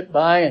supposed to sit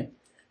by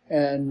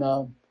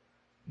and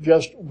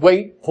just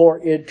wait for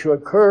it to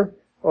occur,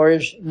 or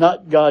is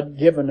not God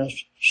given us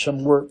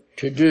some work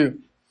to do?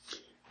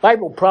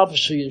 Bible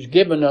prophecy is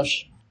given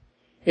us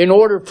in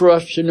order for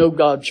us to know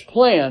God's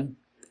plan,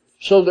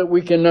 so that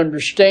we can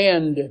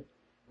understand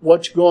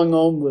what's going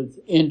on with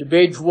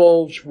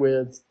individuals,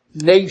 with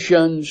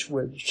nations,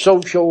 with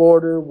social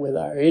order, with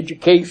our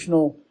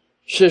educational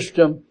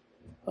system.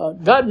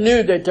 God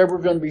knew that there were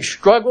going to be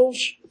struggles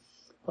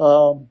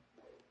on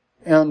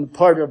the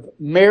part of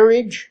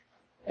marriage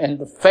and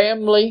the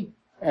family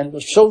and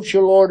the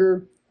social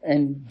order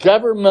and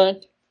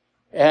government.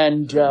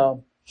 And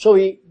so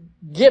He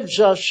gives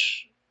us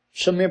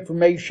some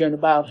information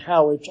about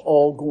how it's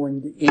all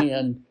going to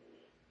end,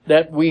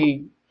 that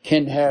we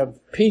can have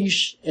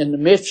peace in the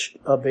midst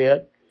of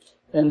it,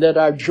 and that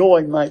our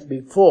joy might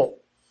be full.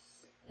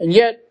 And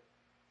yet,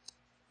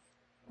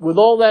 with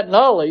all that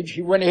knowledge,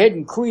 He went ahead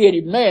and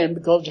created man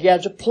because He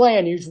has a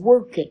plan. He's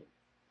working.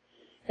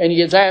 And He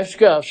has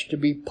asked us to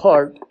be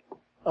part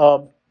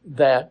of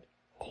that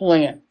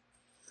plan.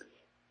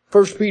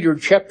 1 Peter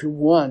chapter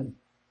 1,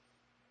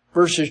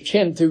 verses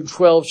 10 through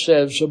 12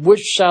 says, "Of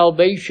which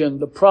salvation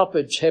the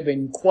prophets have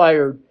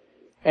inquired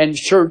and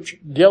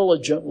searched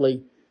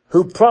diligently,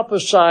 who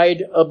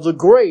prophesied of the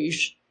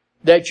grace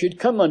that should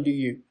come unto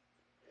you.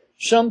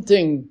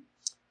 Something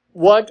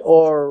what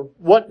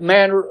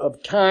manner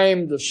of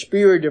time the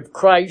Spirit of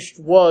Christ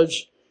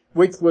was,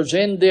 which was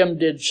in them,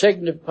 did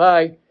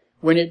signify,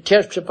 when it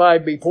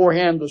testified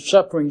beforehand the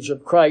sufferings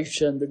of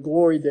Christ and the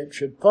glory that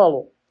should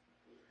follow.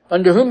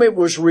 Unto whom it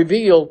was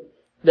revealed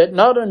that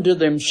not unto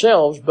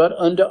themselves, but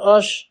unto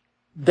us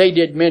they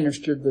did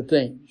minister the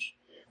things,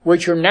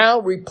 which are now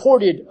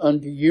reported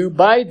unto you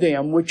by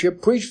them which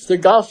have preached the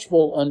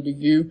gospel unto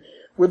you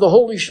with the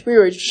Holy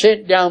Spirit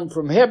sent down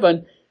from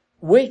heaven,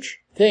 which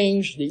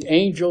things the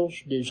angels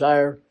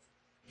desire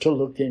to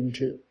look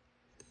into."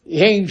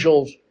 The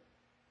angels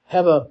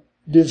have a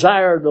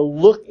desire to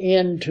look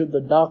into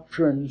the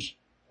doctrines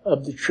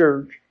of the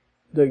church,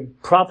 the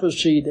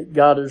prophecy that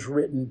God has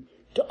written,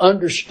 to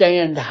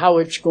understand how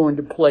it's going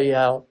to play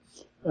out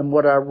and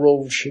what our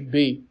role should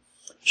be.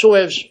 So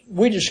as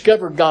we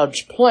discover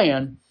God's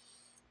plan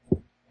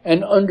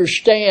and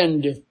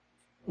understand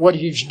what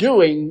He's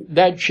doing,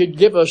 that should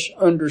give us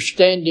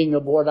understanding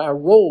of what our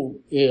role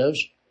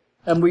is.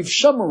 And we've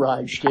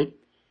summarized it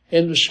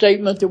in the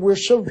statement that we're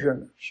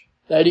sojourners.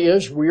 That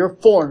is, we are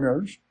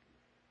foreigners,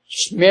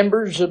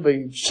 members of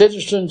the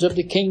citizens of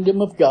the kingdom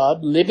of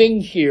God,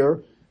 living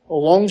here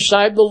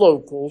alongside the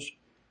locals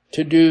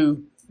to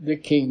do the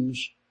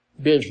King's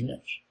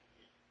business.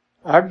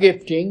 Our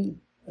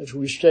gifting, as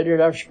we studied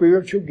our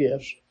spiritual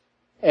gifts,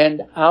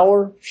 and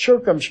our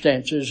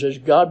circumstances as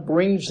God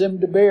brings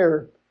them to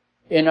bear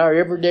in our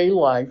everyday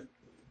life,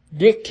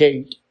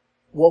 dictate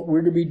what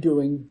we're to be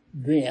doing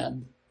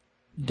then,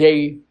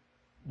 day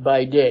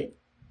by day.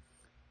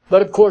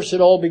 But of course it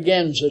all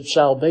begins at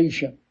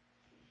salvation.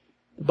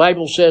 The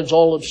Bible says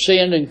all have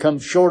sinned and come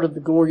short of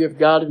the glory of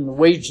God, and the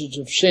wages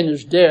of sin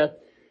is death,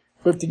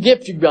 but the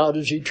gift of God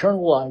is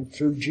eternal life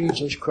through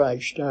Jesus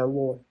Christ our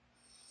Lord.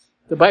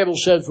 The Bible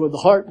says with the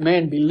heart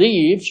man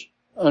believes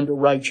unto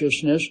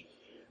righteousness,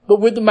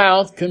 but with the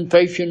mouth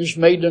confession is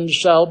made unto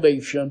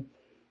salvation,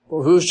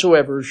 for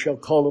whosoever shall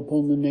call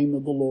upon the name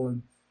of the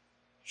Lord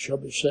shall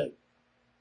be saved.